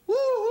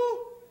 Woo-hoo.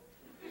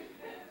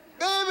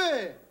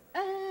 Baby.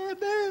 Hey,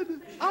 baby.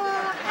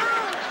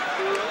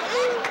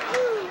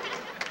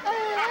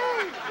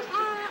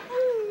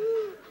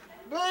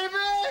 Baby.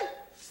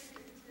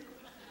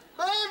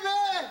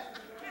 Baby.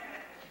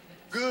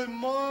 Good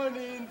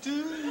morning to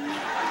you.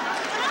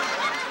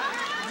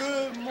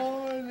 Good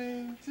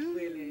morning to you.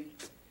 Willie.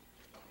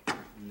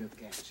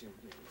 Look at you,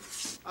 Willie.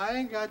 I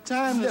ain't got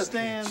time to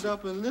stand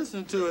up and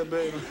listen to it,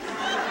 baby.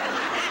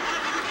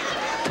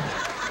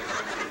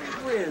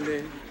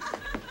 Willie,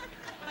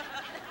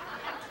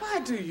 why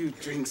do you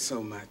drink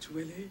so much,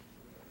 Willie?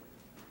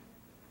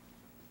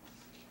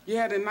 You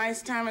had a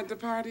nice time at the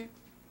party?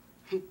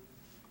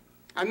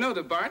 I know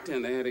the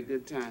bartender had a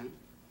good time.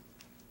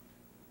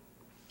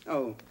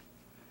 Oh.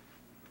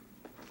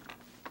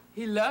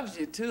 He loves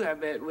you, too, I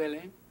bet,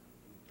 Willie.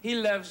 He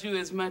loves you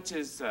as much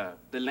as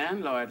the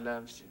landlord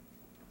loves you,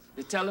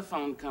 the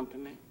telephone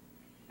company,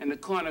 and the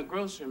corner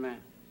grocery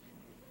man.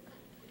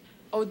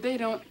 Oh, they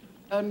don't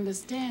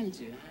understand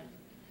you.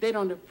 They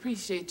don't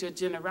appreciate your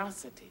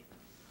generosity.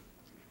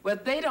 Well,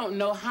 they don't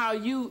know how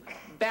you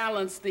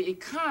balance the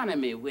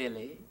economy,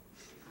 Willie.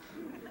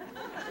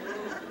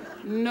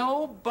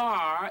 No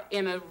bar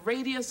in a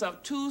radius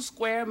of 2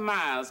 square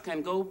miles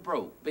can go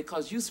broke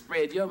because you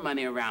spread your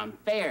money around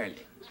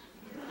fairly.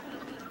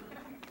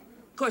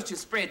 Of course, you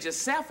spread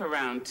yourself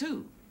around,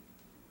 too.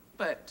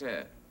 But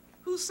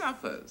who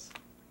suffers?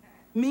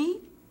 Me?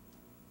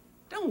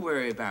 Don't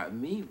worry about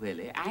me,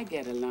 Willie. I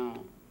get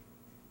along.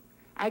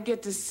 I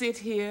get to sit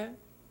here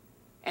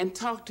and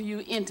talk to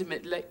you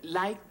intimately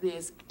like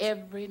this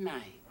every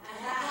night.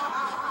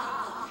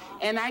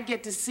 And I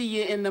get to see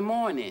you in the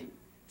morning,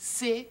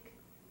 sick,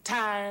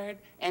 tired,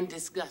 and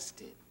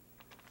disgusted.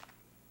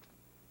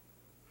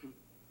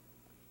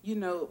 You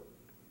know,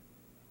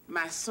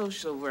 my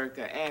social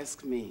worker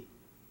asked me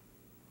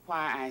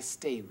why I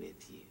stay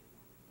with you.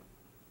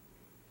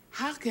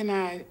 How can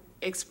I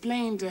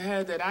explain to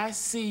her that I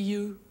see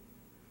you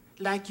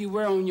like you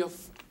were on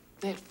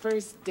that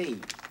first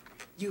date?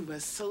 You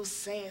were so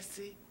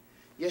sassy.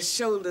 Your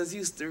shoulders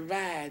used to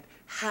ride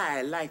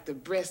high like the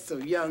breasts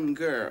of young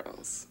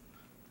girls.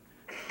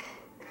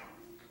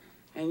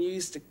 And you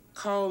used to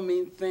call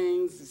me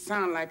things that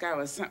sound like I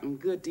was something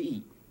good to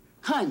eat.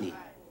 Honey,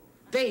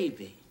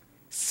 baby,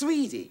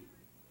 sweetie.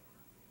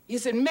 You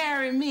said,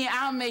 marry me,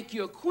 I'll make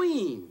you a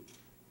queen.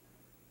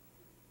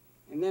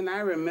 And then I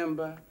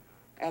remember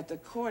at the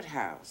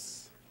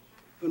courthouse,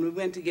 when we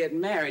went to get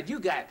married, you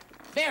got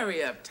very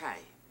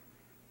uptight.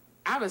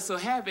 I was so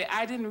happy,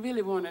 I didn't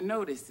really want to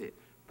notice it.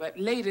 But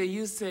later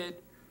you said,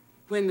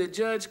 when the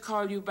judge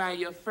called you by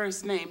your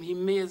first name, he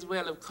may as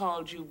well have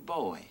called you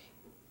boy.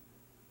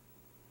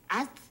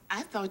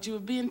 I thought you were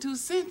being too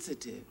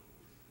sensitive.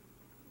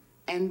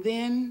 And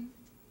then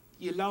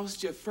you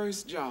lost your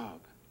first job.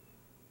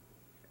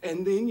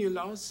 And then you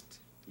lost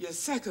your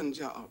second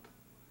job.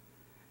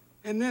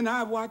 And then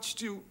I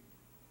watched you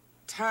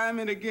time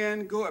and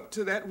again go up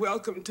to that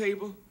welcome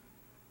table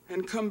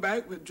and come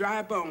back with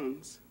dry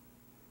bones.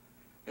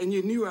 And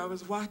you knew I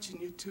was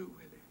watching you too,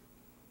 Willie.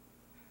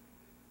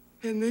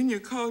 And then you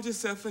called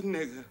yourself a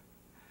nigger.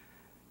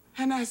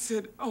 And I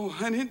said, oh,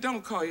 honey,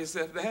 don't call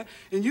yourself that.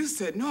 And you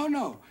said, no,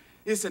 no,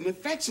 it's an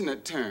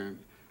affectionate term.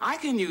 I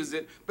can use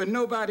it, but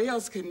nobody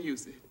else can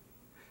use it.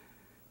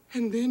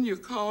 And then you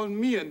called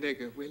me a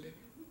nigger, Willie.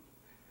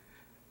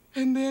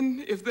 And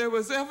then if there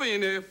was ever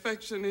any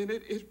affection in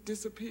it, it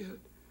disappeared.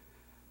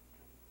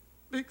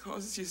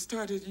 Because you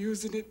started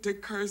using it to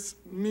curse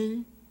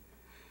me,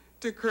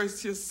 to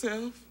curse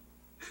yourself,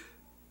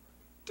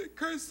 to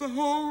curse the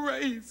whole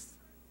race,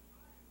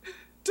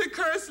 to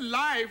curse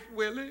life,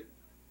 Willie.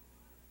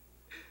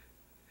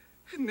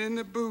 And then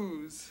the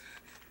booze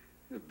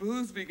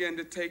began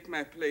to take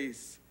my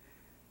place.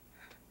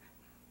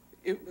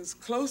 It was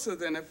closer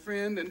than a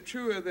friend and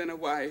truer than a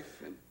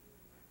wife, and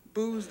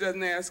booze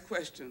doesn't ask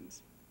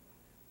questions.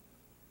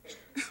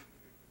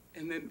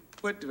 And then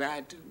what do I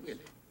do, Willie?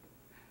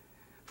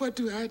 What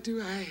do? I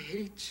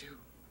hate you.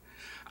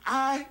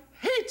 I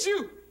hate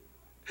you.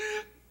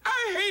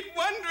 I hate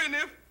wondering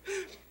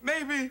if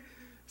maybe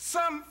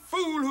some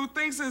fool who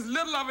thinks as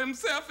little of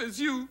himself as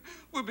you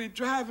will be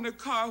driving a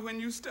car when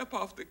you step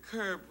off the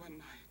curb one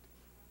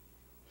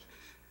night.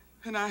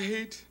 And I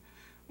hate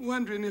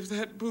wondering if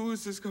that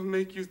booze is gonna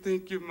make you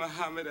think you're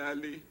Muhammad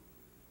Ali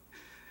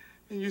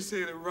and you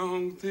say the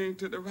wrong thing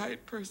to the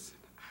right person.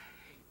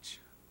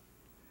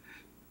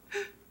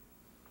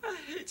 I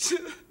hate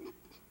you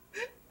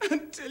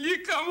until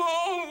you come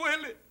home,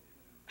 Willie.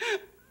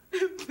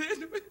 And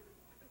then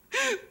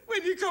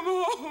when you come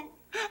home,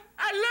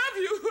 I love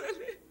you,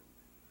 Willie.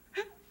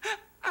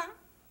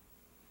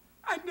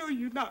 I know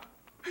you're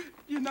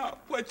not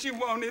what you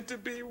wanted to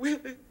be,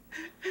 Willie.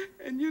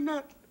 And you're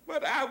not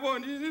what I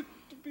wanted it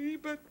to be,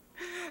 but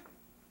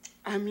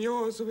I'm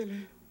yours,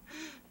 Willie.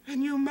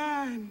 And you're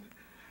mine.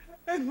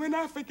 And when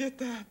I forget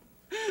that,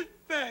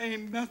 there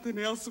ain't nothing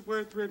else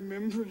worth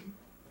remembering.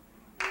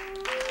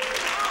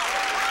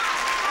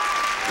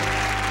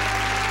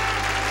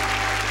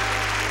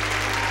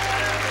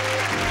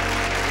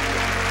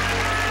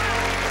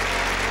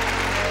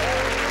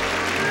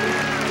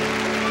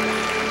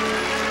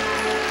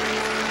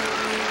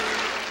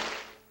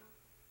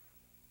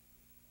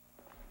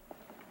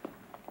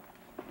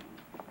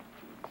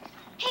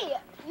 Hey,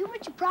 you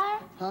Richard Pryor?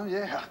 Huh,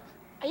 yeah.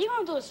 Are you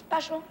gonna do a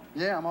special?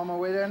 Yeah, I'm on my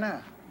way there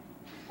now.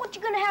 What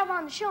you gonna have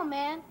on the show,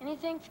 man?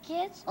 Anything for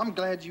kids? I'm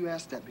glad you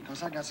asked that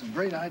because I got some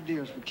great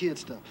ideas for kid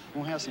stuff.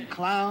 We're gonna have some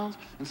clowns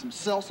and some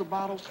salsa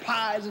bottles,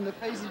 pies in the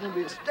faces, gonna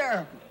be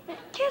hysterical. Man,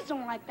 kids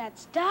don't like that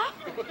stuff.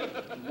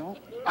 You know?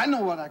 I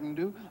know what I can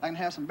do. I can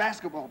have some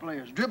basketball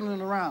players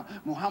dribbling around,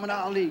 Muhammad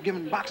Ali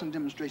giving boxing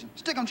demonstrations.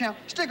 Stick 'em, champ,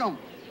 stick 'em.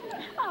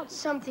 How about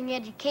something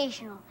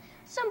educational?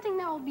 Something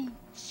that will be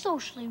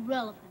socially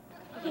relevant.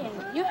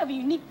 Yeah, you have a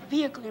unique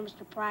vehicle here,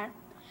 Mr. Pryor,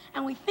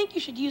 and we think you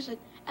should use it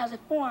as a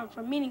forum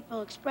for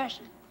meaningful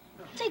expression.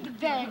 Take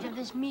advantage of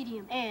this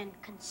medium and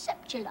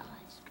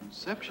conceptualize.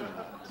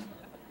 Conceptualize?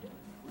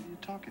 What are you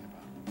talking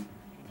about?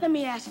 Let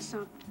me ask you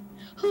something.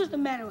 Who's the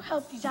man who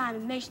helped design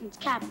the nation's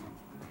capital?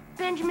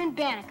 Benjamin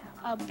Banneker.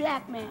 A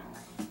black man.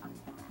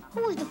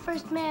 Who was the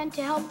first man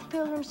to help the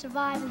Pilgrims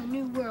survive in the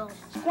New World?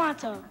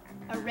 Squanto.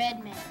 A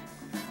red man.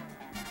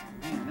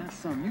 Man, that's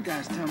something. You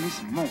guys tell me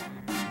some more.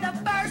 The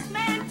first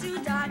man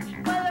to die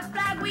for the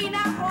flag we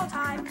now hold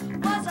high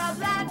was a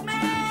black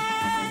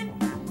man.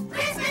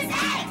 Christmas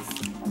eggs!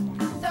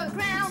 The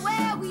ground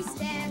where we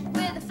stand,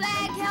 with the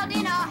flag held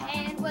in our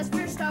hand, was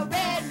first a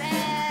red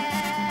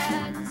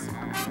man's.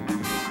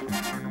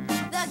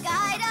 The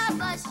guide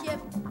of a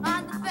ship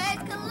on the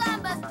first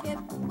Columbus trip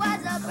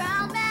was a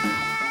brown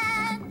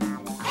man.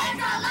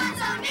 Pedro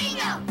Alonso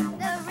Niño!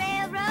 The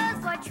railroads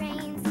for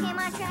trains came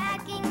on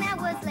tracking that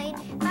was laid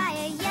by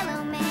a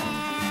yellow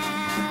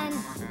man.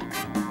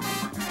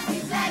 We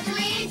pledge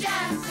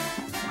allegiance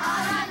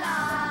all our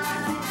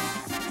lives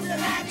to the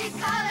magic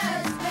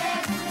colors,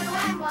 red, blue,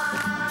 and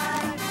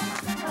white.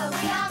 But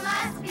we all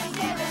must be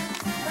given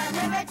the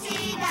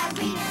liberty that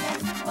we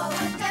defend. For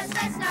with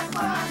justice not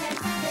for all men,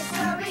 this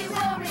story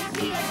will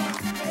repeat again.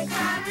 It's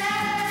timeless.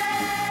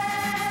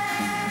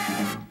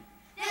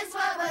 This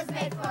world was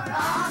made for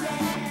all men.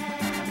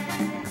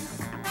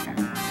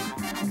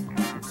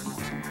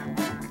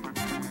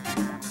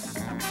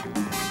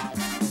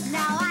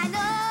 Now I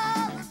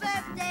know the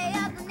birthday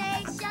of the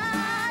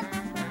nation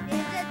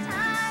is the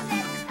time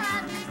that's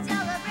time to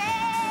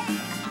celebrate.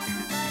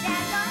 But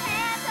as your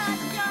hands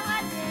touch your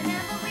hearts,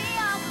 remember we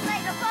all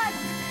played a part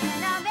in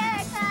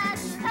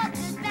America's helped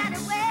us that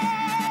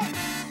way.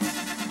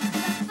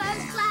 The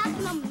first flag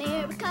in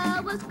America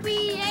was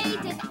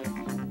created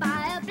by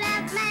a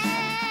black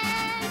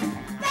man.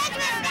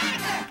 Benjamin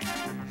Banneker!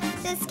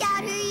 The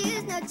scout who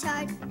used no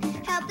chart,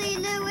 Healthy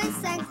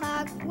Lewis and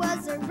Clark,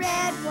 was a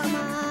red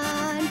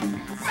woman.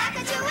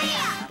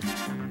 Sacagawea!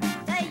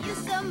 The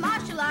use of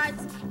martial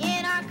arts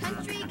in our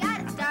country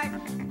got its start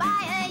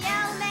by a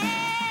yellow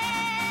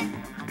man.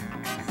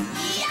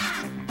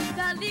 Yeah!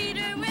 The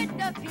leader with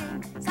the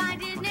pen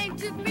signed his name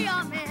to free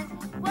all men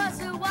was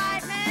a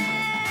white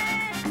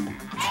man.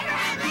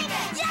 Abraham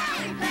Lincoln!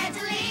 Yeah! We pledge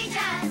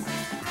allegiance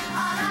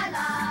all our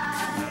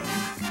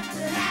lives to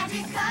the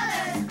magic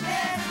colors,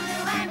 red,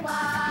 blue, and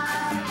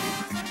white.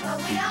 But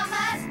we all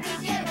must be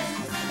given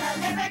the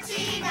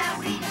liberty that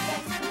we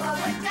defend. For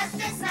with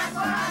justice not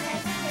for all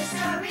men, this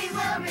story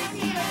will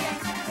repeat again.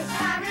 It's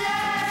timeless.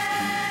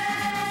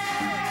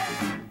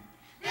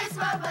 This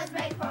world was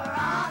made for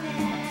all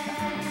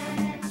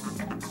men.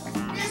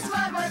 This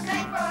world was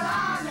made for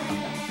all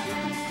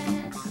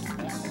men.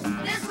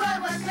 This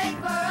world was made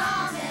for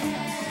all men.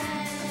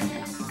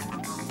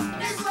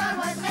 This world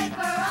was made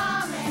for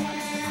all men.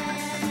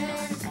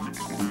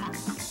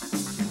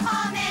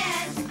 All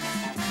men,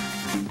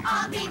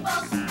 all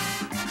people,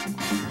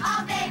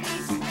 all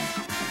babies,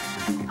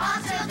 all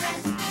children,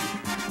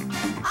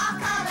 all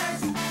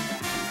colors,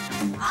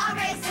 all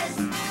races.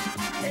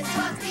 This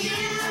was for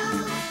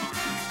you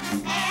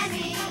and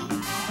me.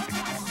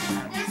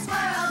 This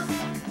world,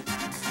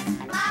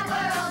 my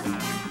world,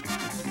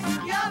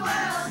 your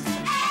world,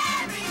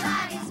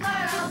 everybody's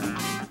world.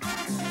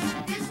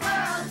 This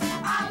world,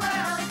 our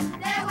world,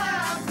 their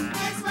world.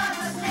 This world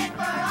was made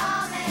for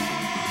all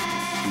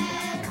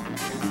men.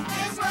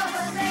 This world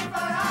was made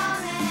for all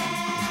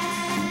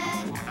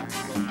men.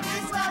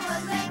 This world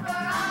was made for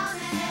all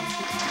men.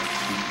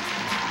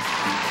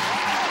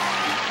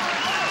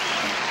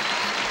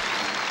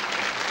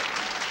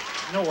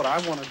 You know what I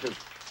want to do? I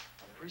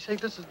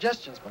appreciate the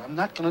suggestions, but I'm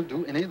not going to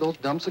do any of those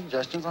dumb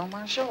suggestions on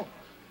my show.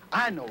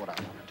 I know what I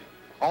want to do.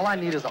 All I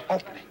need is an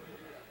opening,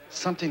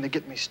 something to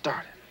get me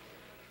started.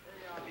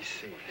 Let me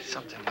see,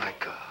 something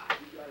like,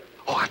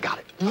 oh, I got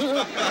it.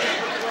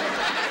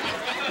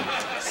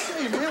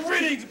 Say, man,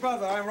 greetings,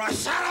 brother. I'm right.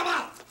 Shut him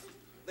up!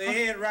 The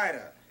head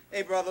writer.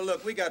 Hey, brother,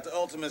 look, we got the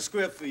ultimate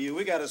script for you.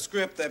 We got a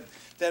script that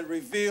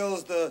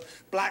reveals the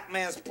black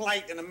man's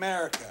plight in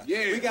America.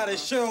 Yeah. We got a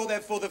show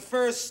that for the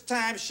first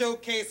time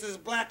showcases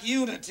black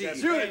unity,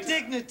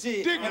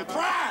 dignity, and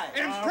pride.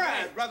 And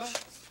pride, brother.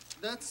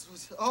 That's,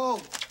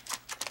 oh.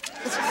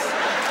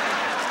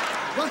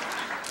 Well,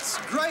 it's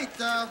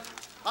great. I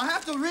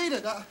have to read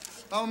it.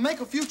 I'll make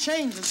a few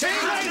changes. There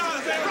ain't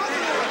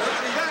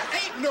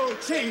no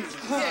change.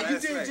 Yeah, you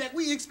did, Jack.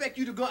 We expect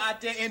you to go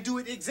out there and do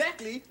it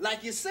exactly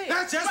like you said.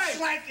 That's just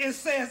like it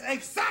says.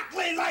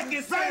 Exactly like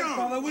it says,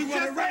 brother. We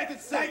want to write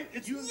it like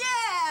it's you.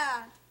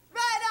 Yeah,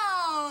 right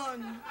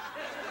on.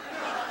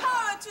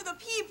 Power to the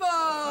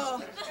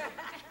people.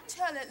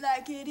 Tell it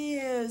like it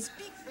is.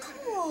 Be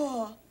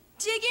cool.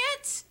 Dig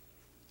it?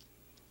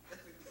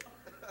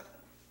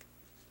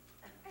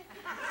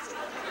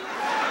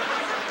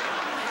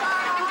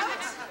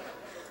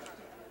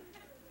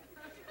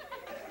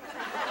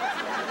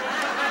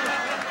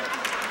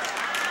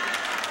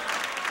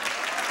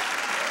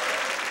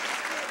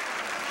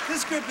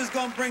 This script is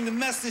gonna bring the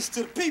message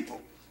to the people.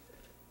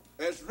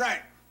 That's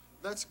right.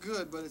 That's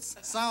good, but it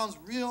sounds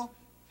real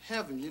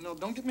heavy. You know,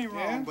 don't get me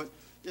wrong, but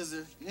is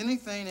there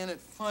anything in it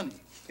funny?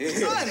 Funny?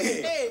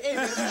 Hey,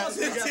 man,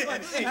 funny.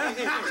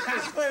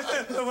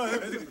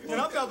 When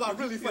I'm talking about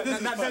really funny,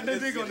 now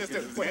dig on this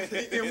too.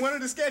 In one of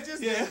the sketches,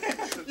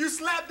 you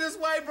slap this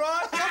white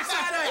broad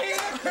upside her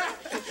head,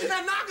 and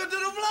then knock her to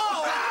the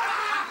floor.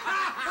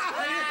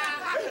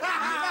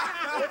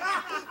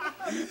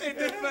 Ain't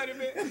that funny,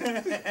 man?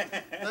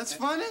 That's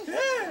funny?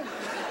 Yeah.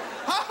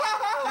 Oh,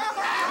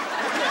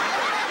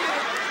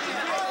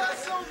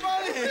 that's so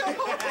funny. Oh,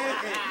 boy.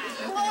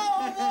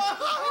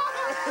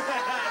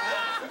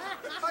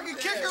 I can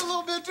kick her a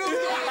little bit, too.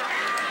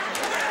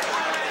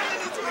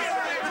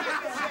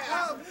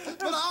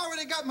 But I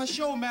already got my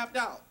show mapped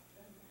out.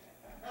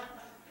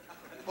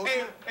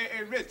 Okay.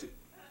 Hey, Richard.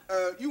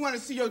 You want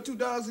to see your two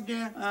dogs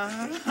again?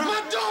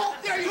 My dog!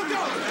 There you go!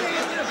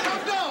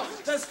 My dog!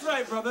 That's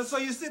right, brother. So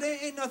you see, there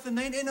ain't nothing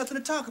to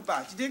talk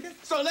about. You dig it?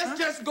 So let's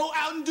just go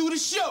out and do the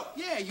show.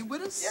 Yeah, you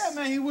with us? Yeah,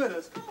 man, he with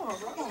us. Come on,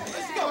 bro.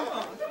 Let's go.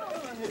 Come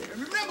on here.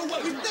 Remember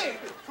what we did.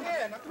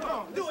 Yeah, now come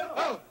on. Do it.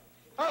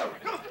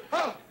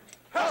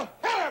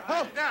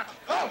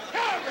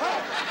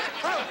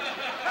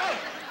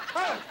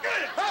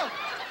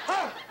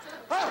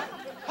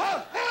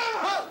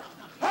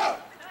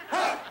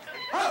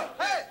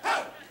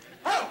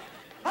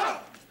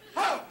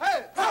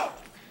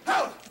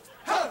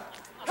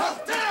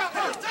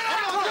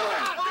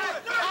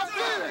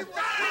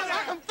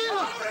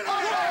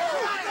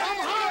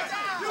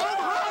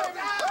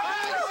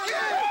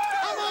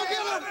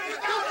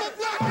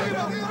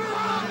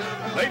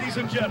 Ladies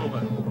and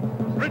gentlemen,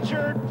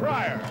 Richard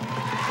Pryor.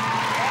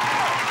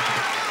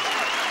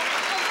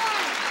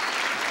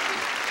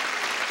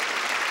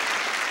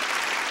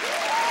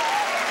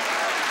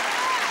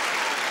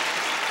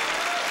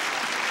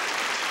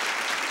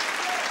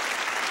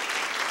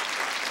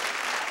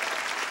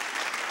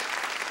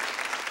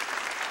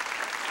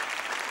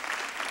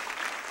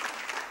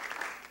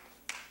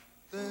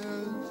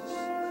 There's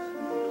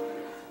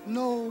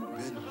no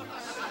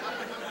business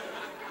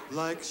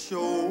like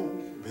show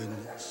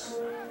business,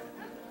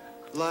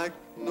 like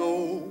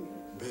no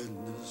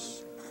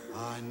business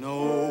I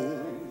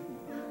know.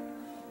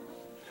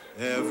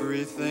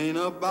 Everything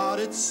about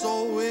it's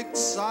so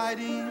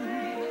exciting,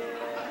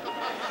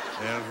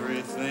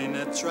 everything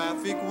that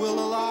traffic will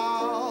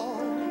allow.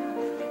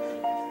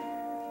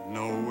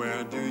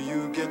 Nowhere do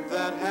you get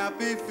that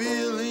happy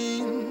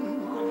feeling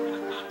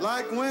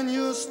like when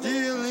you're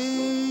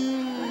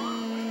stealing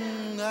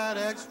that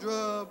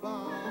extra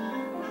bound.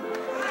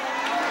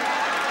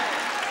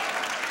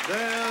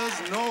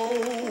 There's no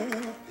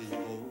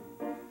people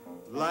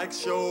like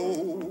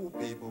show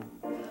people,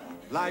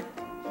 like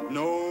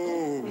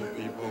no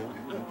people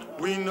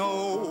we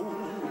know.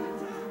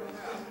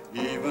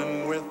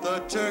 Even with a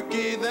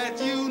turkey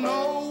that you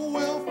know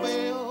will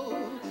fail,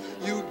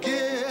 you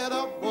get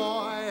a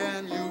boy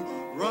and you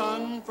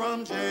run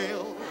from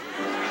jail.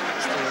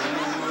 Still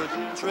you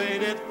wouldn't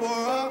trade it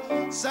for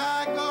a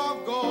sack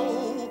of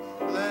gold.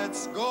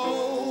 Let's go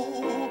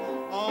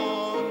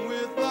on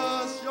with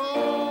the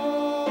show.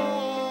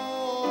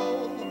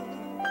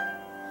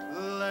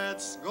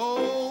 Let's go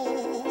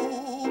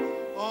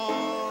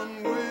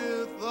on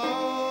with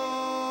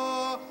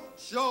the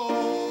show.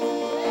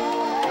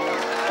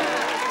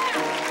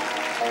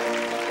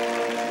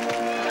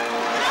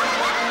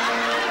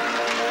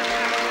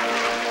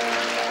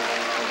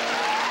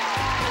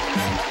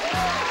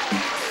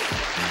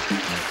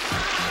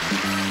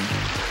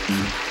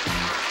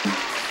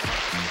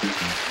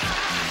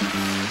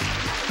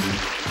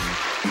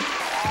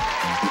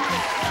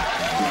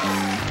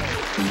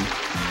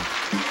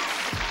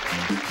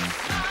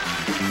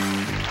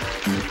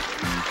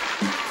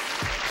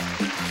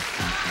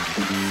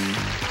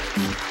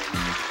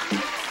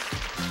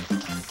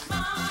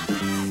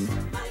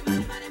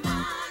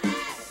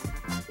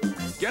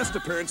 Guest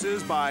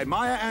appearances by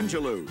Maya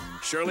Angelou,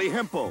 Shirley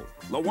Hempel,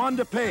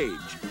 LaWanda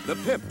Page, The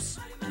Pips,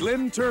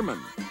 Glenn Turman,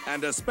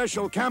 and a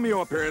special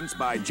cameo appearance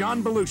by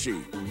John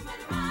Belushi.